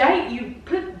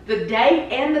put the date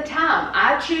and the time.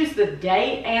 I choose the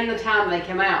date and the time they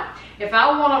come out. If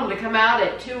I want them to come out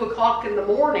at 2 o'clock in the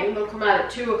morning, they'll come out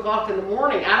at 2 o'clock in the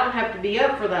morning. I don't have to be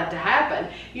up for that to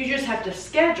happen. You just have to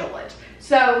schedule it.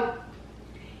 So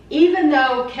even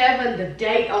though Kevin, the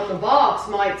date on the box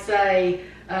might say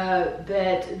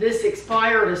that this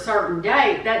expired a certain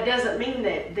date, that doesn't mean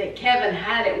that Kevin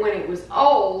had it when it was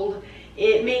old.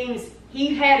 It means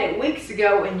he had it weeks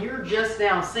ago and you're just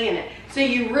now seeing it. So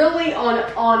you really,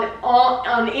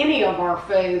 on any of our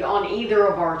food, on either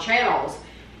of our channels,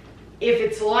 if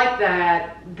it's like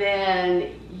that,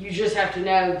 then you just have to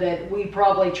know that we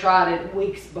probably tried it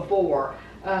weeks before.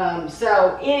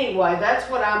 So anyway, that's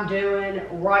what I'm doing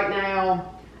right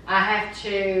now. I have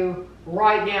to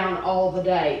write down all the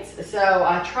dates. So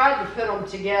I tried to put them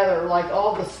together, like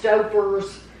all the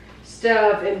Stouffer's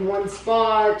stuff in one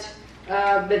spot.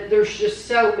 But there's just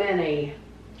so many.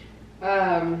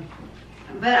 But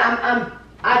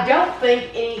I don't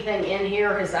think anything in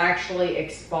here has actually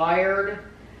expired.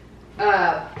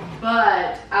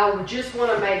 But I just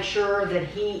want to make sure that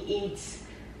he eats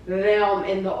them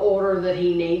in the order that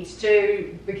he needs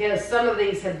to, because some of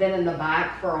these have been in the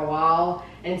back for a while,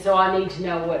 and so I need to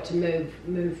know what to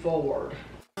move forward.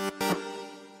 I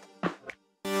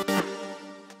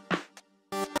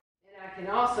can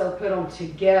also put them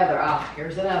together. Oh,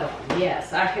 here's another one.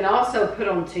 Yes, I can also put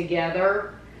them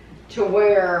together to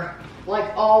where,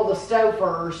 like, all the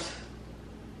Stouffer's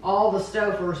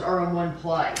are in one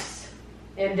place.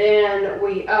 And then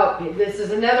this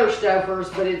is another Stouffer's,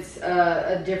 but it's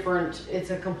it's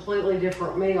a completely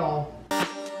different meal.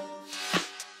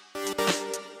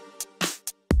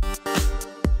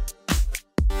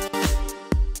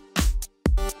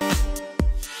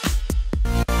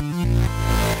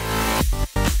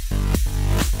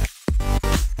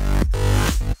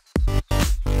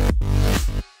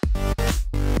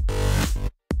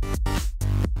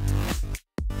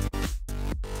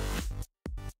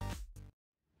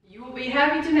 be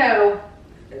happy to know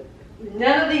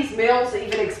none of these meals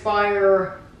even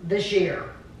expire this year.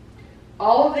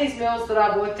 All of these meals that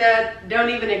I've looked at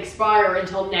don't even expire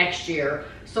until next year.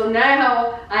 So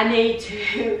now I need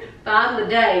to find the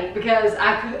date, because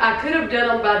I could have done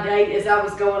them by date as I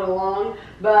was going along,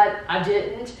 but I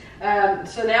didn't.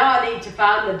 So now I need to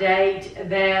find the date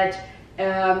that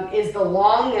is the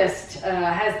longest,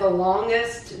 has the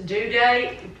longest due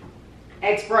date,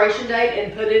 expiration date,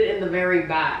 and put it in the very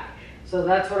back. So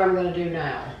that's what I'm going to do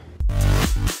now.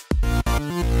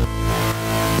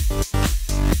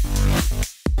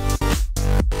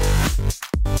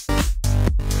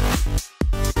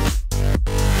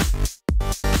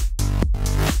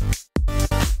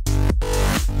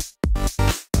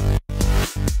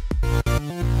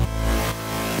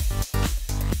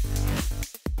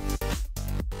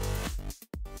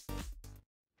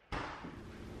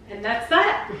 And that's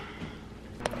that.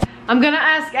 I'm gonna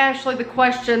ask Ashley the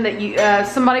question that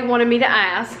somebody wanted me to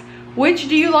ask. Which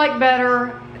do you like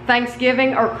better,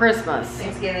 Thanksgiving or Christmas?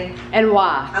 Thanksgiving. And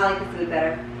why? I like the food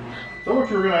better. Is that what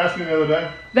you were going to ask me the other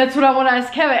day? That's what I want to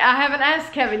ask Kevin. I haven't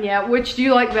asked Kevin yet. Which do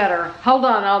you like better? Hold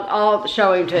on, I'll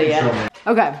show him to you. Show me.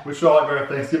 Okay. Which do I like better,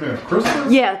 Thanksgiving or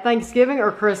Christmas? Yeah, Thanksgiving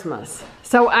or Christmas.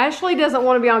 So Ashley doesn't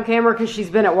want to be on camera because she's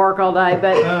been at work all day,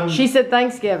 but she said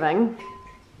Thanksgiving.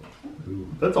 Ooh,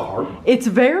 that's a hard one. It's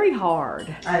very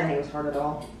hard. I didn't think it was hard at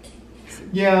all.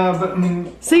 Yeah,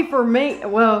 but See, for me,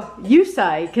 well, you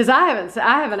say, because I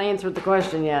haven't answered the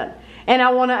question yet, and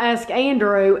I want to ask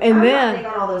Andrew, and I'm then. not big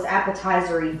on all those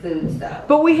appetizer-y foods though.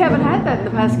 But we haven't had that in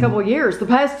the past couple of years. The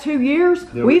past 2 years,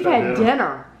 Yeah, we've we've had had dinner.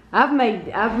 dinner.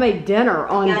 I've made dinner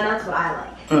on. Yeah, that's what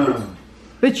I like.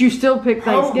 But you still pick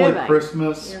Thanksgiving. Probably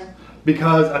Christmas, Yeah.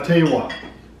 because I tell you what,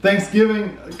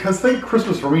 Thanksgiving, because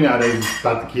Christmas for me nowadays is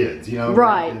about the kids, you know?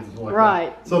 Right, kids and stuff like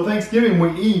right. that. So Thanksgiving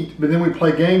we eat, but then we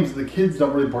play games. The kids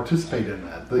don't really participate in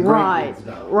that. The Right, grandkids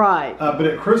don't. right. But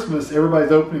at Christmas,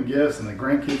 everybody's opening gifts, and the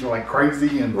grandkids are like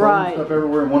crazy and throwing Right. stuff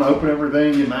everywhere and want to open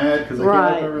everything, get mad because they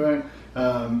Right. can't open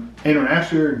everything. Andrew and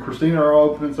Ashley and Christina are all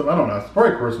opening stuff. I don't know. It's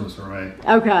probably Christmas for me.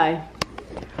 Okay.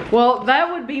 Well,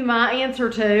 that would be my answer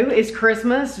too, is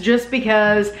Christmas, just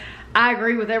because I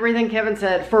agree with everything Kevin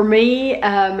said. For me,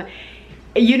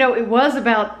 you know, it was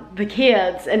about the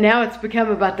kids, and now it's become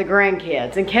about the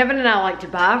grandkids. And Kevin and I like to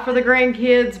buy for the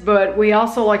grandkids, but we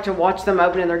also like to watch them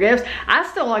opening their gifts. I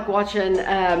still like watching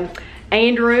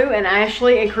Andrew and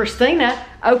Ashley and Christina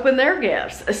open their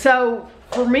gifts. So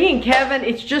for me and Kevin,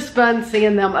 it's just fun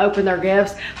seeing them open their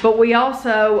gifts. But we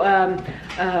also,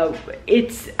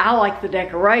 I like the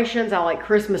decorations. I like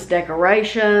Christmas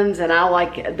decorations, and I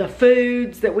like the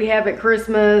foods that we have at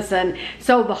Christmas. And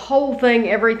so the whole thing,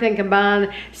 everything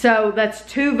combined. So that's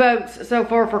 2 votes so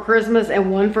far for Christmas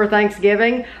and 1 for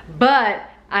Thanksgiving. But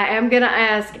I am gonna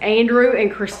ask Andrew and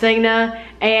Christina,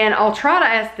 and I'll try to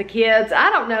ask the kids. I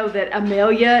don't know that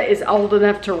Amelia is old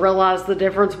enough to realize the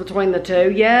difference between the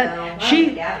two yet. No, I don't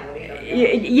think Gavin would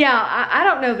either. Yeah, I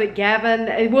don't know that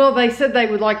Gavin, well, they said they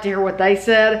would like to hear what they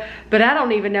said, but I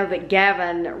don't even know that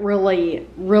Gavin really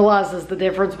realizes the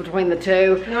difference between the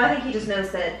two. No, I think he just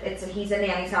knows that he's in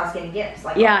Nanny's house getting gifts.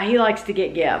 Like, Yeah, he likes to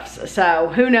get gifts,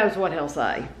 so who knows what he'll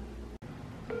say.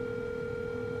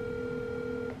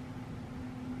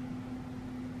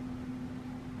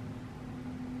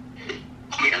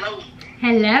 Hello.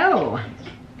 Hello.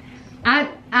 I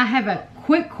have a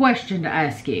quick question to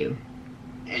ask you.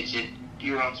 Is it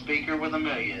you're on speaker with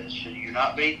Amelia? Should you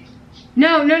not be?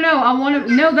 No. I want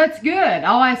to. No, that's good.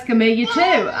 I'll ask Amelia too.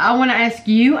 I want to ask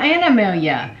you and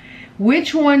Amelia.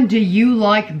 Which one do you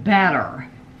like better,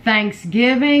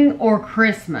 Thanksgiving or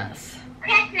Christmas?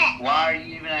 Christmas. Why are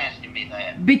you even asking me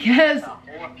that? Because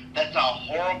That's a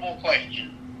horrible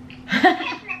question. Christmas.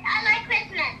 I like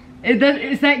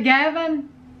Christmas. is that Gavin?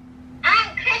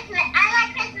 I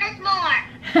like Christmas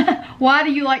more. Why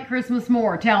do you like Christmas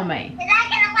more? Tell me. Because I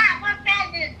get a lot more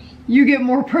presents. You get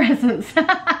more presents. And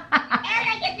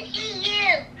I get to see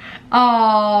you.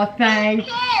 Oh, thank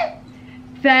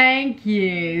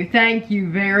You. Thank you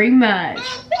very much. Me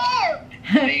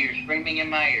too. So you're screaming in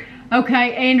my ear.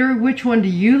 Okay, Andrew, which one do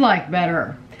you like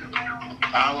better?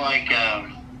 I like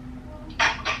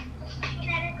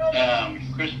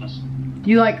Christmas.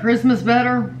 You like Christmas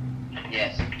better?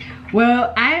 Yes.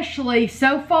 Well, Ashley,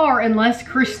 so far, unless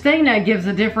Christina gives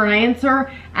a different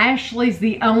answer, Ashley's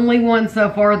the only one so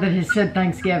far that has said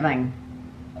Thanksgiving.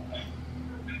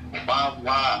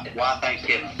 Why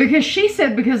Thanksgiving? Because she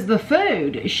said because of the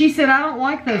food. She said, I don't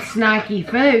like those snacky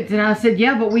foods. And I said,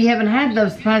 yeah, but we haven't had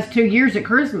those the past 2 years at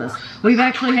Christmas. We've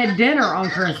actually had dinner on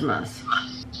Christmas.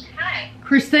 Hi.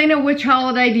 Christina, which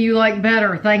holiday do you like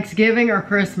better, Thanksgiving or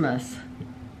Christmas?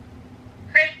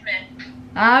 Christmas.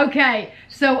 Okay,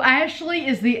 so Ashley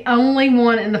is the only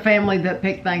one in the family that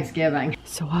picked Thanksgiving.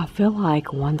 So I feel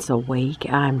like once a week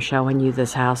I'm showing you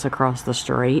this house across the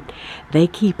street. They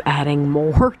keep adding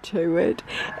more to it,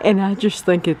 and I just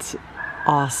think it's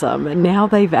awesome. And now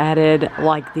they've added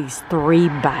like these 3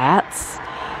 bats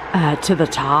to the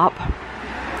top.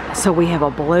 So we have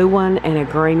a blue one and a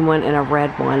green one and a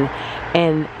red one,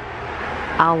 and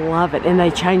I love it. And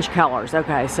they change colors.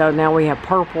 Okay, so now we have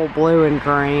purple, blue, and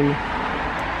green.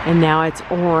 And now it's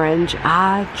orange.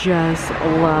 I just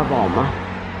love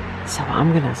them. So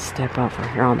I'm gonna step over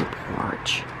here on the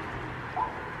porch.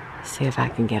 See if I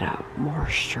can get a more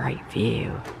straight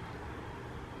view.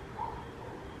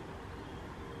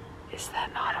 Is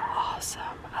that not awesome?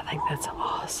 I think that's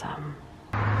awesome.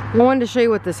 I wanted to show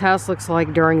you what this house looks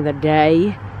like during the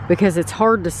day, because it's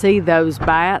hard to see those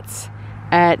bats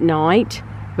at night,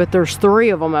 but there's 3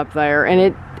 of them up there,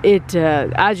 and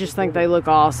I just think they look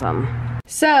awesome.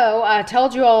 So I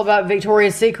told you all about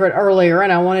Victoria's Secret earlier,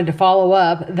 and I wanted to follow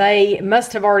up. They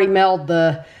must have already mailed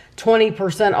the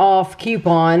 20% off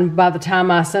coupon by the time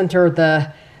I sent her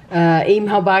the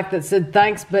email back that said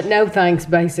thanks but no thanks,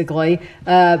 basically.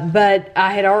 But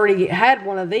I had already had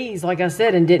one of these, like I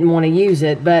said, and didn't want to use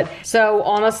it. But so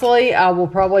honestly, I will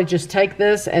probably just take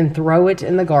this and throw it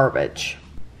in the garbage.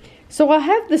 So I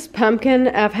have this pumpkin.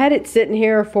 I've had it sitting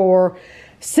here for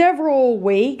several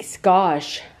weeks.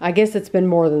 Gosh, I guess it's been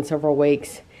more than several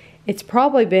weeks. It's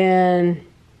probably been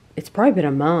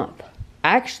a month.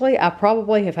 Actually, I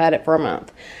probably have had it for a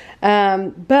month.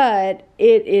 But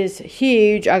it is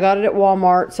huge. I got it at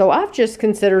Walmart, so I've just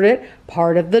considered it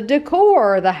part of the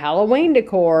decor, the Halloween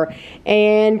decor.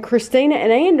 And Christina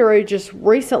and Andrew just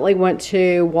recently went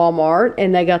to Walmart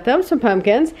and they got them some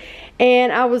pumpkins.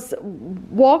 And I was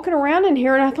walking around in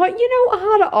here and I thought, you know, I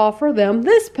ought to offer them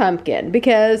this pumpkin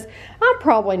because I'm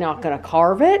probably not going to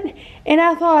carve it. And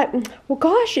I thought, well,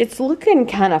 gosh, it's looking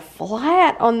kind of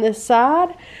flat on this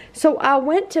side. So I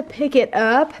went to pick it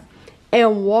up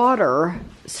and water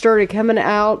started coming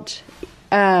out.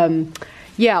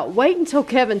 Yeah, wait until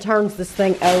Kevin turns this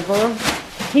thing over.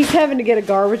 He's having to get a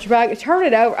garbage bag. Turn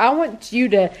it over. I want you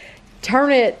to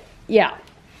turn it. Yeah,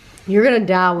 you're going to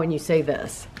die when you see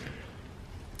this.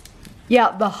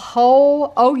 Yeah, the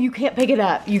whole, oh, you can't pick it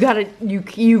up. You've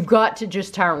got to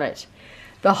just turn it.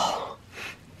 The whole,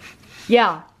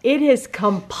 yeah, it is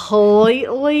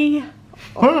completely,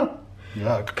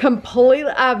 Yuck. completely,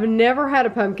 I've never had a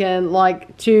pumpkin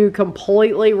like to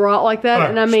completely rot like that.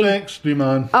 And I mean, stinks, do you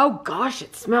mind? oh gosh,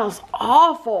 it smells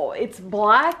awful. It's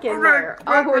black in there.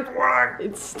 Oh,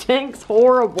 it stinks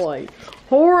horribly,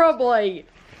 horribly.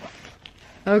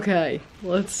 Okay,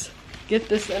 let's get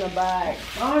this in a bag.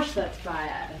 Gosh, that's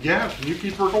bad. Yeah, you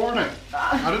keep recording it.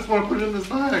 I just want to put it in this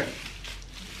bag.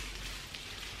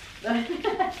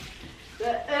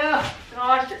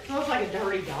 Gosh, it smells like a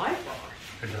dirty diaper.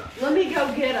 Yeah. Let me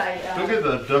go get a. Go get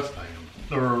the dustpan.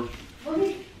 Or Let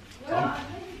me. Well, I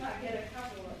think if I get a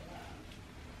couple of.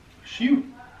 shoot.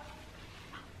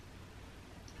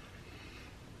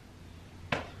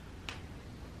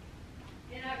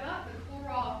 And I got the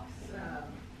Clorox.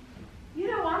 You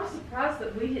know, I'm surprised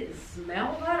that we didn't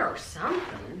smell that or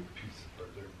something.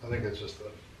 I think it's just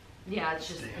the. Yeah, it's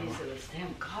just a piece of the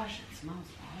stem. Gosh, it smells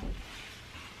awful.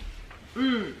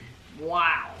 Mmm.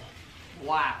 Wow.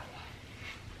 Wow.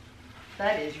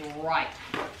 That is right.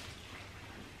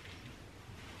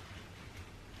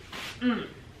 Mmm.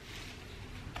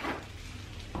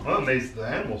 Well, amazed the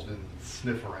animals didn't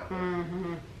sniff around it.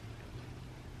 Mm-hmm.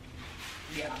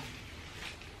 Yeah.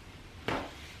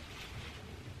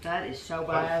 That is so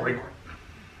bad. Fragrant.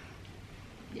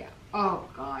 Yeah. Oh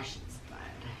gosh, it's bad.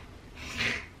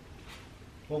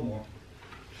 One more.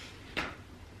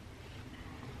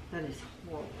 That is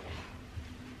horrible.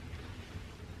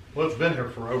 Well, it's been here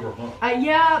for over a month.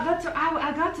 Yeah, that's.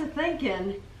 I got to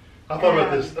thinking. I thought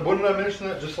about this. Wouldn't I mention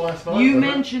that just last night? You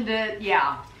mentioned it,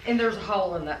 yeah. And there's a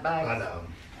hole in that bag. I know.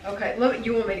 Okay,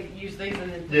 you want me to use these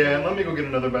and then? Yeah, let me go get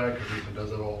another bag because Ethan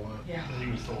does it all. Yeah.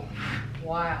 He was told me.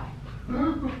 Wow.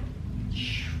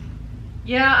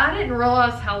 Yeah, I didn't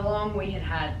realize how long we had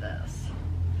had this.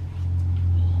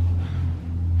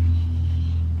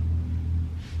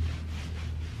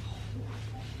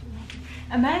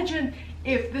 Imagine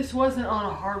if this wasn't on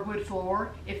a hardwood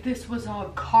floor, if this was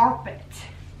on carpet.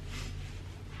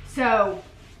 So,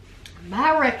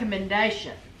 my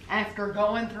recommendation after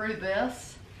going through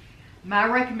this, my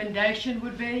recommendation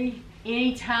would be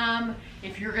anytime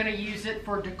if you're going to use it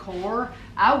for decor,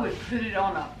 I would put it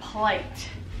on a plate.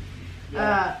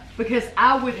 Yeah. Because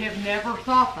I would have never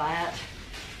thought that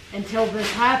until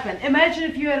this happened. Imagine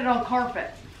if you had it on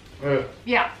carpet.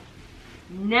 Yeah.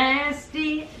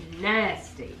 Nasty,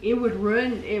 nasty. It would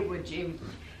ruin,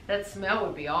 that smell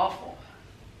would be awful.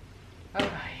 Okay.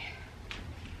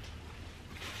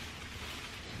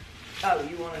 Oh,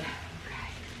 you want to, okay.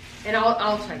 And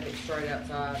I'll take it straight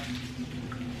outside.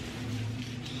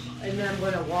 And then I'm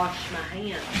going to wash my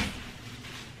hands.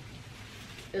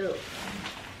 Ew.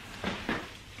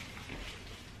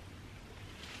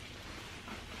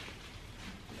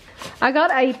 I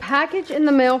got a package in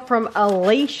the mail from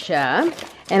Alicia,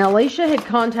 and Alicia had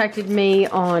contacted me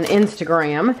on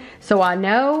Instagram, so I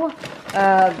know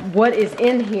what is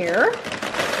in here.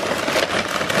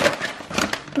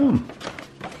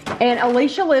 And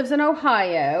Alicia lives in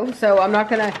Ohio, so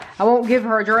I won't give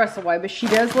her address away, but she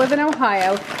does live in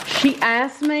Ohio. She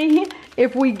asked me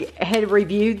if we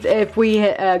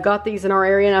had got these in our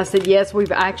area, and I said, yes,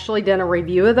 we've actually done a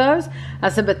review of those. I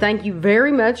said, but thank you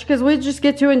very much, because we just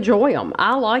get to enjoy them.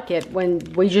 I like it when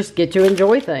we just get to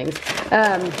enjoy things.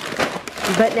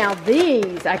 But now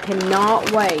these, I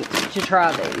cannot wait to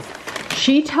try these.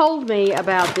 She told me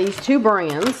about these two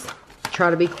brands.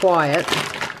 Try to be quiet.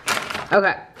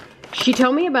 Okay. She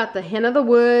told me about the Hen of the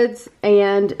Woods,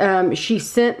 and she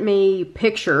sent me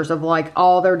pictures of like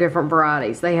all their different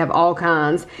varieties. They have all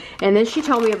kinds. And then she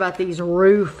told me about these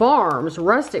Rue Farms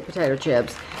rustic potato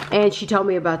chips, and she told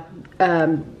me about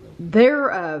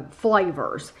their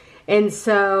flavors. And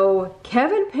so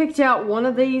Kevin picked out one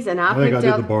of these, and I picked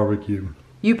out the barbecue.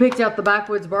 You picked out the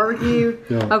Backwoods Barbecue?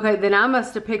 Yeah. Okay, then I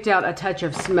must have picked out a touch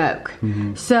of smoke.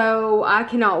 So I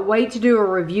cannot wait to do a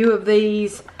review of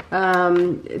these.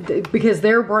 Because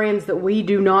they're brands that we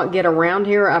do not get around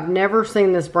here. I've never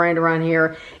seen this brand around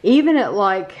here, even at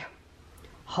like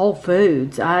Whole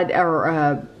Foods,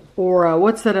 or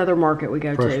what's that other market we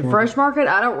go to? Fresh Market.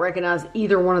 I don't recognize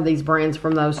either one of these brands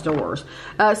from those stores.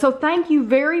 So thank you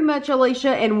very much, Alicia,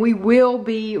 and we will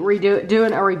be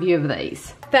doing a review of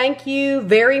these. Thank you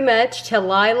very much to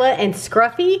Lila and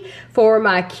Scruffy for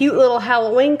my cute little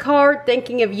Halloween card,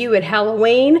 thinking of you at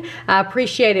Halloween. I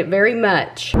appreciate it very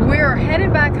much. We're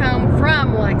headed back home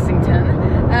from Lexington.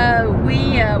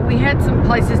 We had some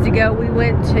places to go. We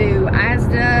went to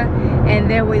Asda, and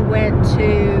then we went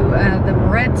to the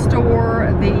bread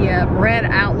store, the bread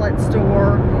outlet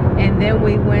store, and then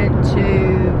we went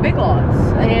to Big Lots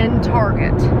and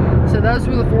Target. So those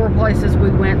were the 4 places we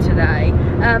went today.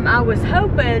 I was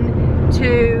hoping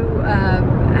to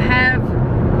have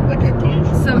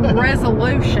some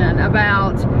resolution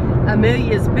about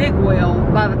Amelia's Big Wheel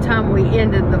by the time we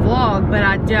ended the vlog, but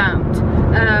I don't.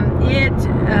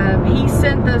 He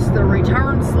sent us the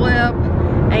return slip,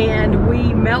 and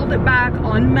we mailed it back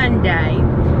on Monday.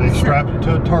 They strapped it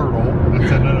to a turtle and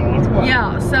sent it on its way.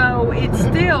 Yeah, so it's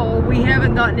still, we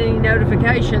haven't gotten any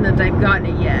notification that they've gotten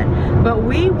it yet. But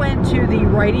we went to the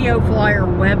Radio Flyer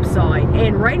website,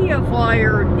 and Radio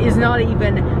Flyer is not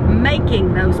even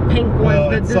making those pink ones.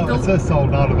 Well, it says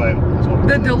sold, not available.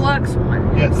 The deluxe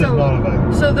one. Yeah, it says not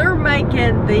available. So they're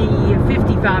making the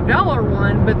 $55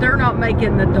 one, but they're not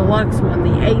making the deluxe one, the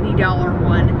 $80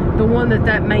 one, the one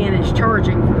that man is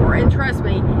charging for. And trust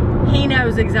me, he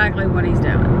knows exactly what he's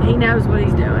doing. He knows what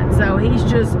he's doing. So he's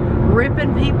just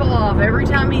ripping people off. Every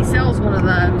time he sells one of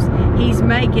those, he's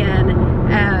making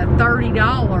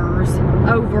 $30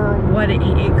 over what it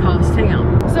cost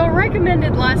him. So I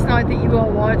recommended last night that you all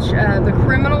watch the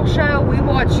Criminal show. We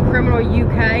watched Criminal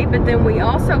UK, but then we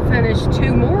also finished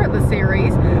 2 more of the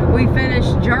series. We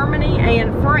finished Germany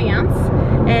and France,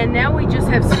 and now we just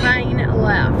have Spain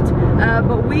left.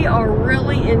 But we are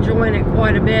really enjoying it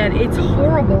quite a bit. It's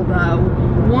horrible though.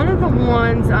 One of the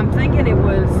ones, I'm thinking it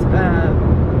was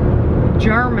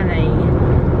Germany,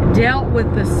 dealt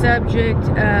with the subject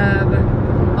of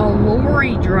a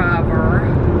lorry driver,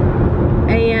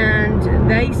 and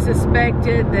they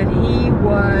suspected that he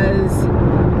was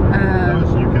That was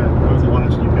UK. That was the one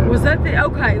that's UK. was that the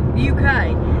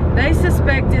UK? They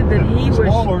suspected that he was.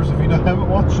 Spoilers, if you haven't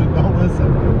watched it, don't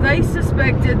listen. They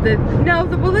suspected that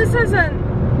well, this isn't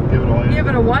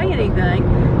giving away anything.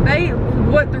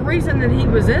 The reason that he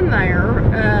was in there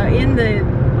in the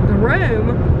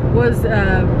room was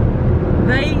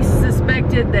they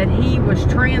suspected that he was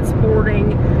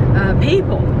transporting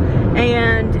people,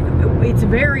 and it's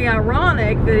very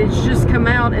ironic that it's just come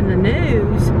out in the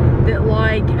news that,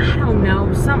 like, I don't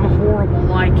know, something horrible,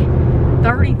 like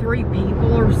 33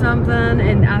 people or something,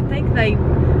 and I think they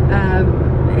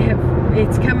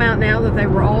it's come out now that they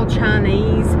were all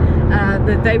Chinese,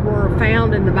 that they were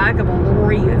found in the back of a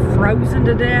lorry frozen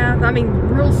to death. I mean,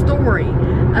 real story.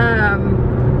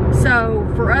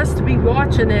 So for us to be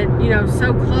watching it, you know,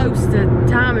 so close to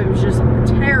time, it was just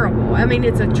terrible. I mean,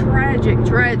 it's a tragic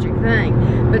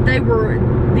thing. But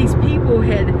these people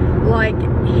had like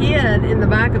hid in the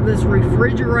back of this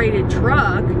refrigerated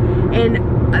truck,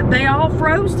 and they all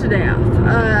froze to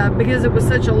death because it was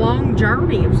such a long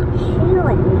journey. It was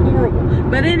horrible.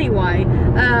 But anyway,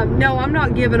 no, I'm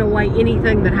not giving away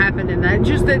anything that happened in that.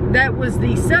 Just that was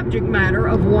the subject matter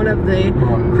of one of the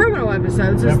criminal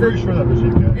episodes. Yeah, I'm pretty sure that was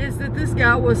you guys. Is that this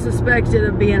guy was suspected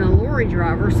of being a lorry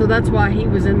driver, so that's why he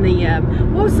was in the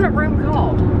what was that room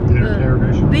called?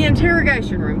 The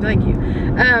interrogation room. Thank you.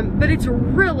 But it's a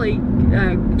really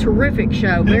terrific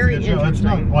show. Very interesting. It's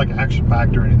not like action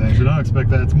packed or anything, so don't expect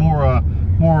that. It's more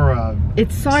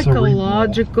it's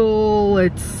psychological.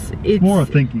 It's more a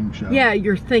thinking show. Yeah,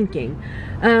 you're thinking.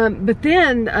 But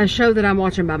then a show that I'm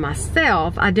watching by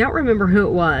myself, I don't remember who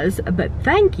it was, but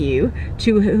thank you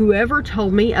to whoever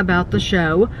told me about the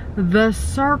show The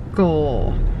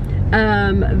Circle.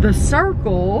 The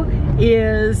Circle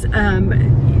is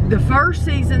the first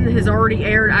season has already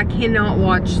aired. I cannot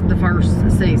watch the first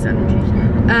season.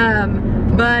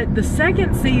 But the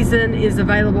second season is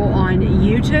available on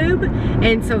YouTube,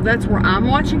 and so that's where I'm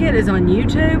watching it, is on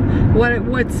YouTube.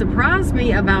 What surprised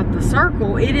me about The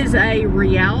Circle, it is a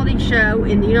reality show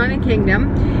in the United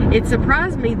Kingdom. It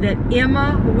surprised me that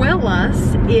Emma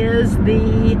Willis is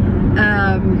the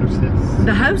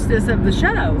hostess of the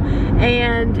show.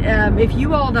 And if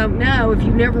you all don't know, if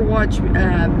you've never watched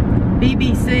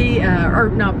BBC, or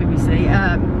not BBC,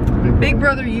 Big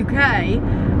Brother UK,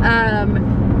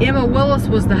 Emma Willis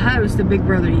was the host of Big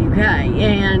Brother UK,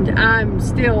 and I'm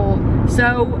still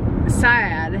so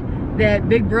sad that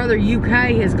Big Brother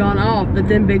UK has gone off, but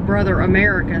then Big Brother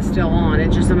America is still on.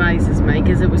 It just amazes me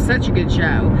because it was such a good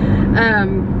show.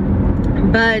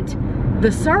 But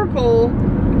The Circle,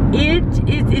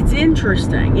 it's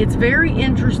interesting. It's very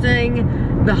interesting.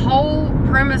 The whole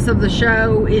premise of the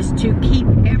show is to keep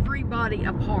everybody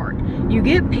apart. You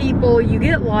get people, you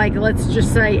get like, let's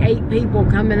just say 8 people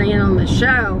coming in on the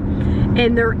show,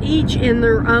 and they're each in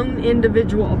their own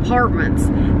individual apartments.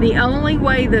 The only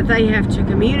way that they have to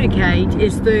communicate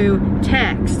is through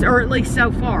text, or at least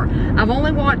so far. I've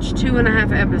only watched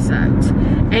 2.5 episodes,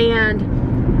 and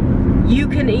you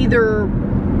can either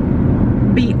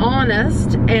be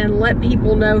honest and let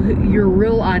people know your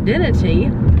real identity,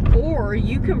 or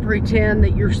you can pretend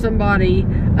that you're somebody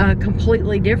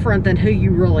completely different than who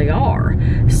you really are.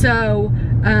 So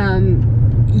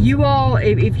you all,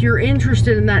 if you're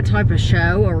interested in that type of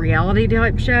show, a reality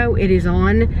type show, it is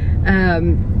on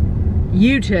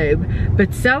YouTube.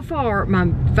 But so far, my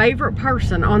favorite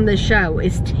person on this show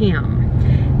is Tim.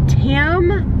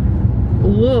 Tim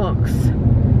looks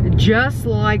just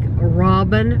like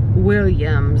Robin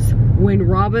Williams when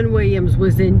Robin Williams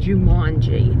was in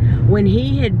Jumanji, when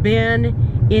he had been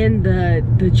in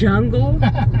the jungle.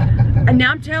 And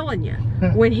now I'm telling you,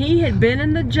 when he had been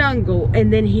in the jungle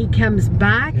and then he comes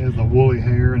back. He has the woolly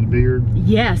hair and the beard.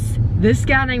 Yes, this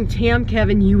guy named Tim,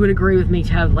 Kevin, you would agree with me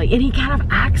totally. And he kind of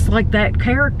acts like that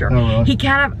character. Oh, really? He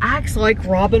kind of acts like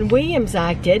Robin Williams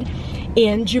acted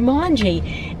in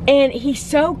Jumanji. And he's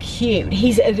so cute.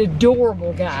 He's an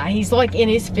adorable guy. He's like in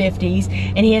his 50s,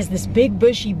 and he has this big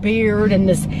bushy beard and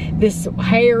this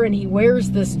hair, and he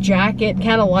wears this jacket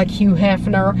kind of like Hugh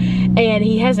Hefner, and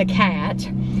he has a cat.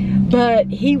 But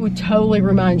he would totally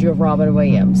remind you of Robin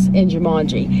Williams in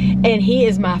Jumanji. And he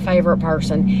is my favorite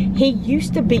person. He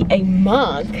used to be a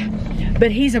monk,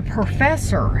 but he's a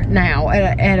professor now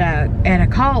at a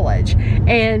college.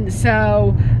 And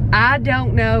so I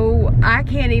don't know, I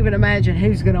can't even imagine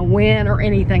who's gonna win or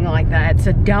anything like that.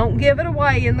 So don't give it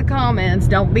away in the comments.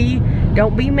 Don't be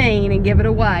mean and give it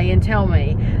away and tell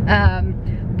me.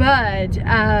 But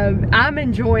I'm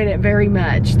enjoying it very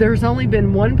much. There's only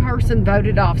been one person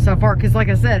voted off so far, because like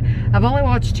I said, I've only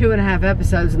watched 2.5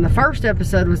 episodes, and the first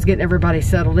episode was getting everybody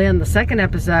settled in. The second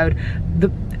episode,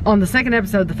 on the second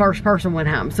episode, the first person went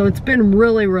home. So it's been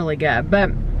really, really good. But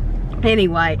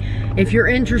anyway, if you're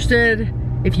interested,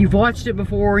 if you've watched it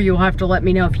before, you'll have to let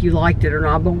me know if you liked it or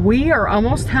not. But we are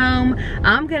almost home.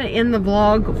 I'm gonna end the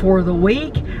vlog for the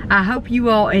week. I hope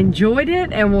you all enjoyed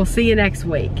it, and we'll see you next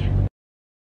week.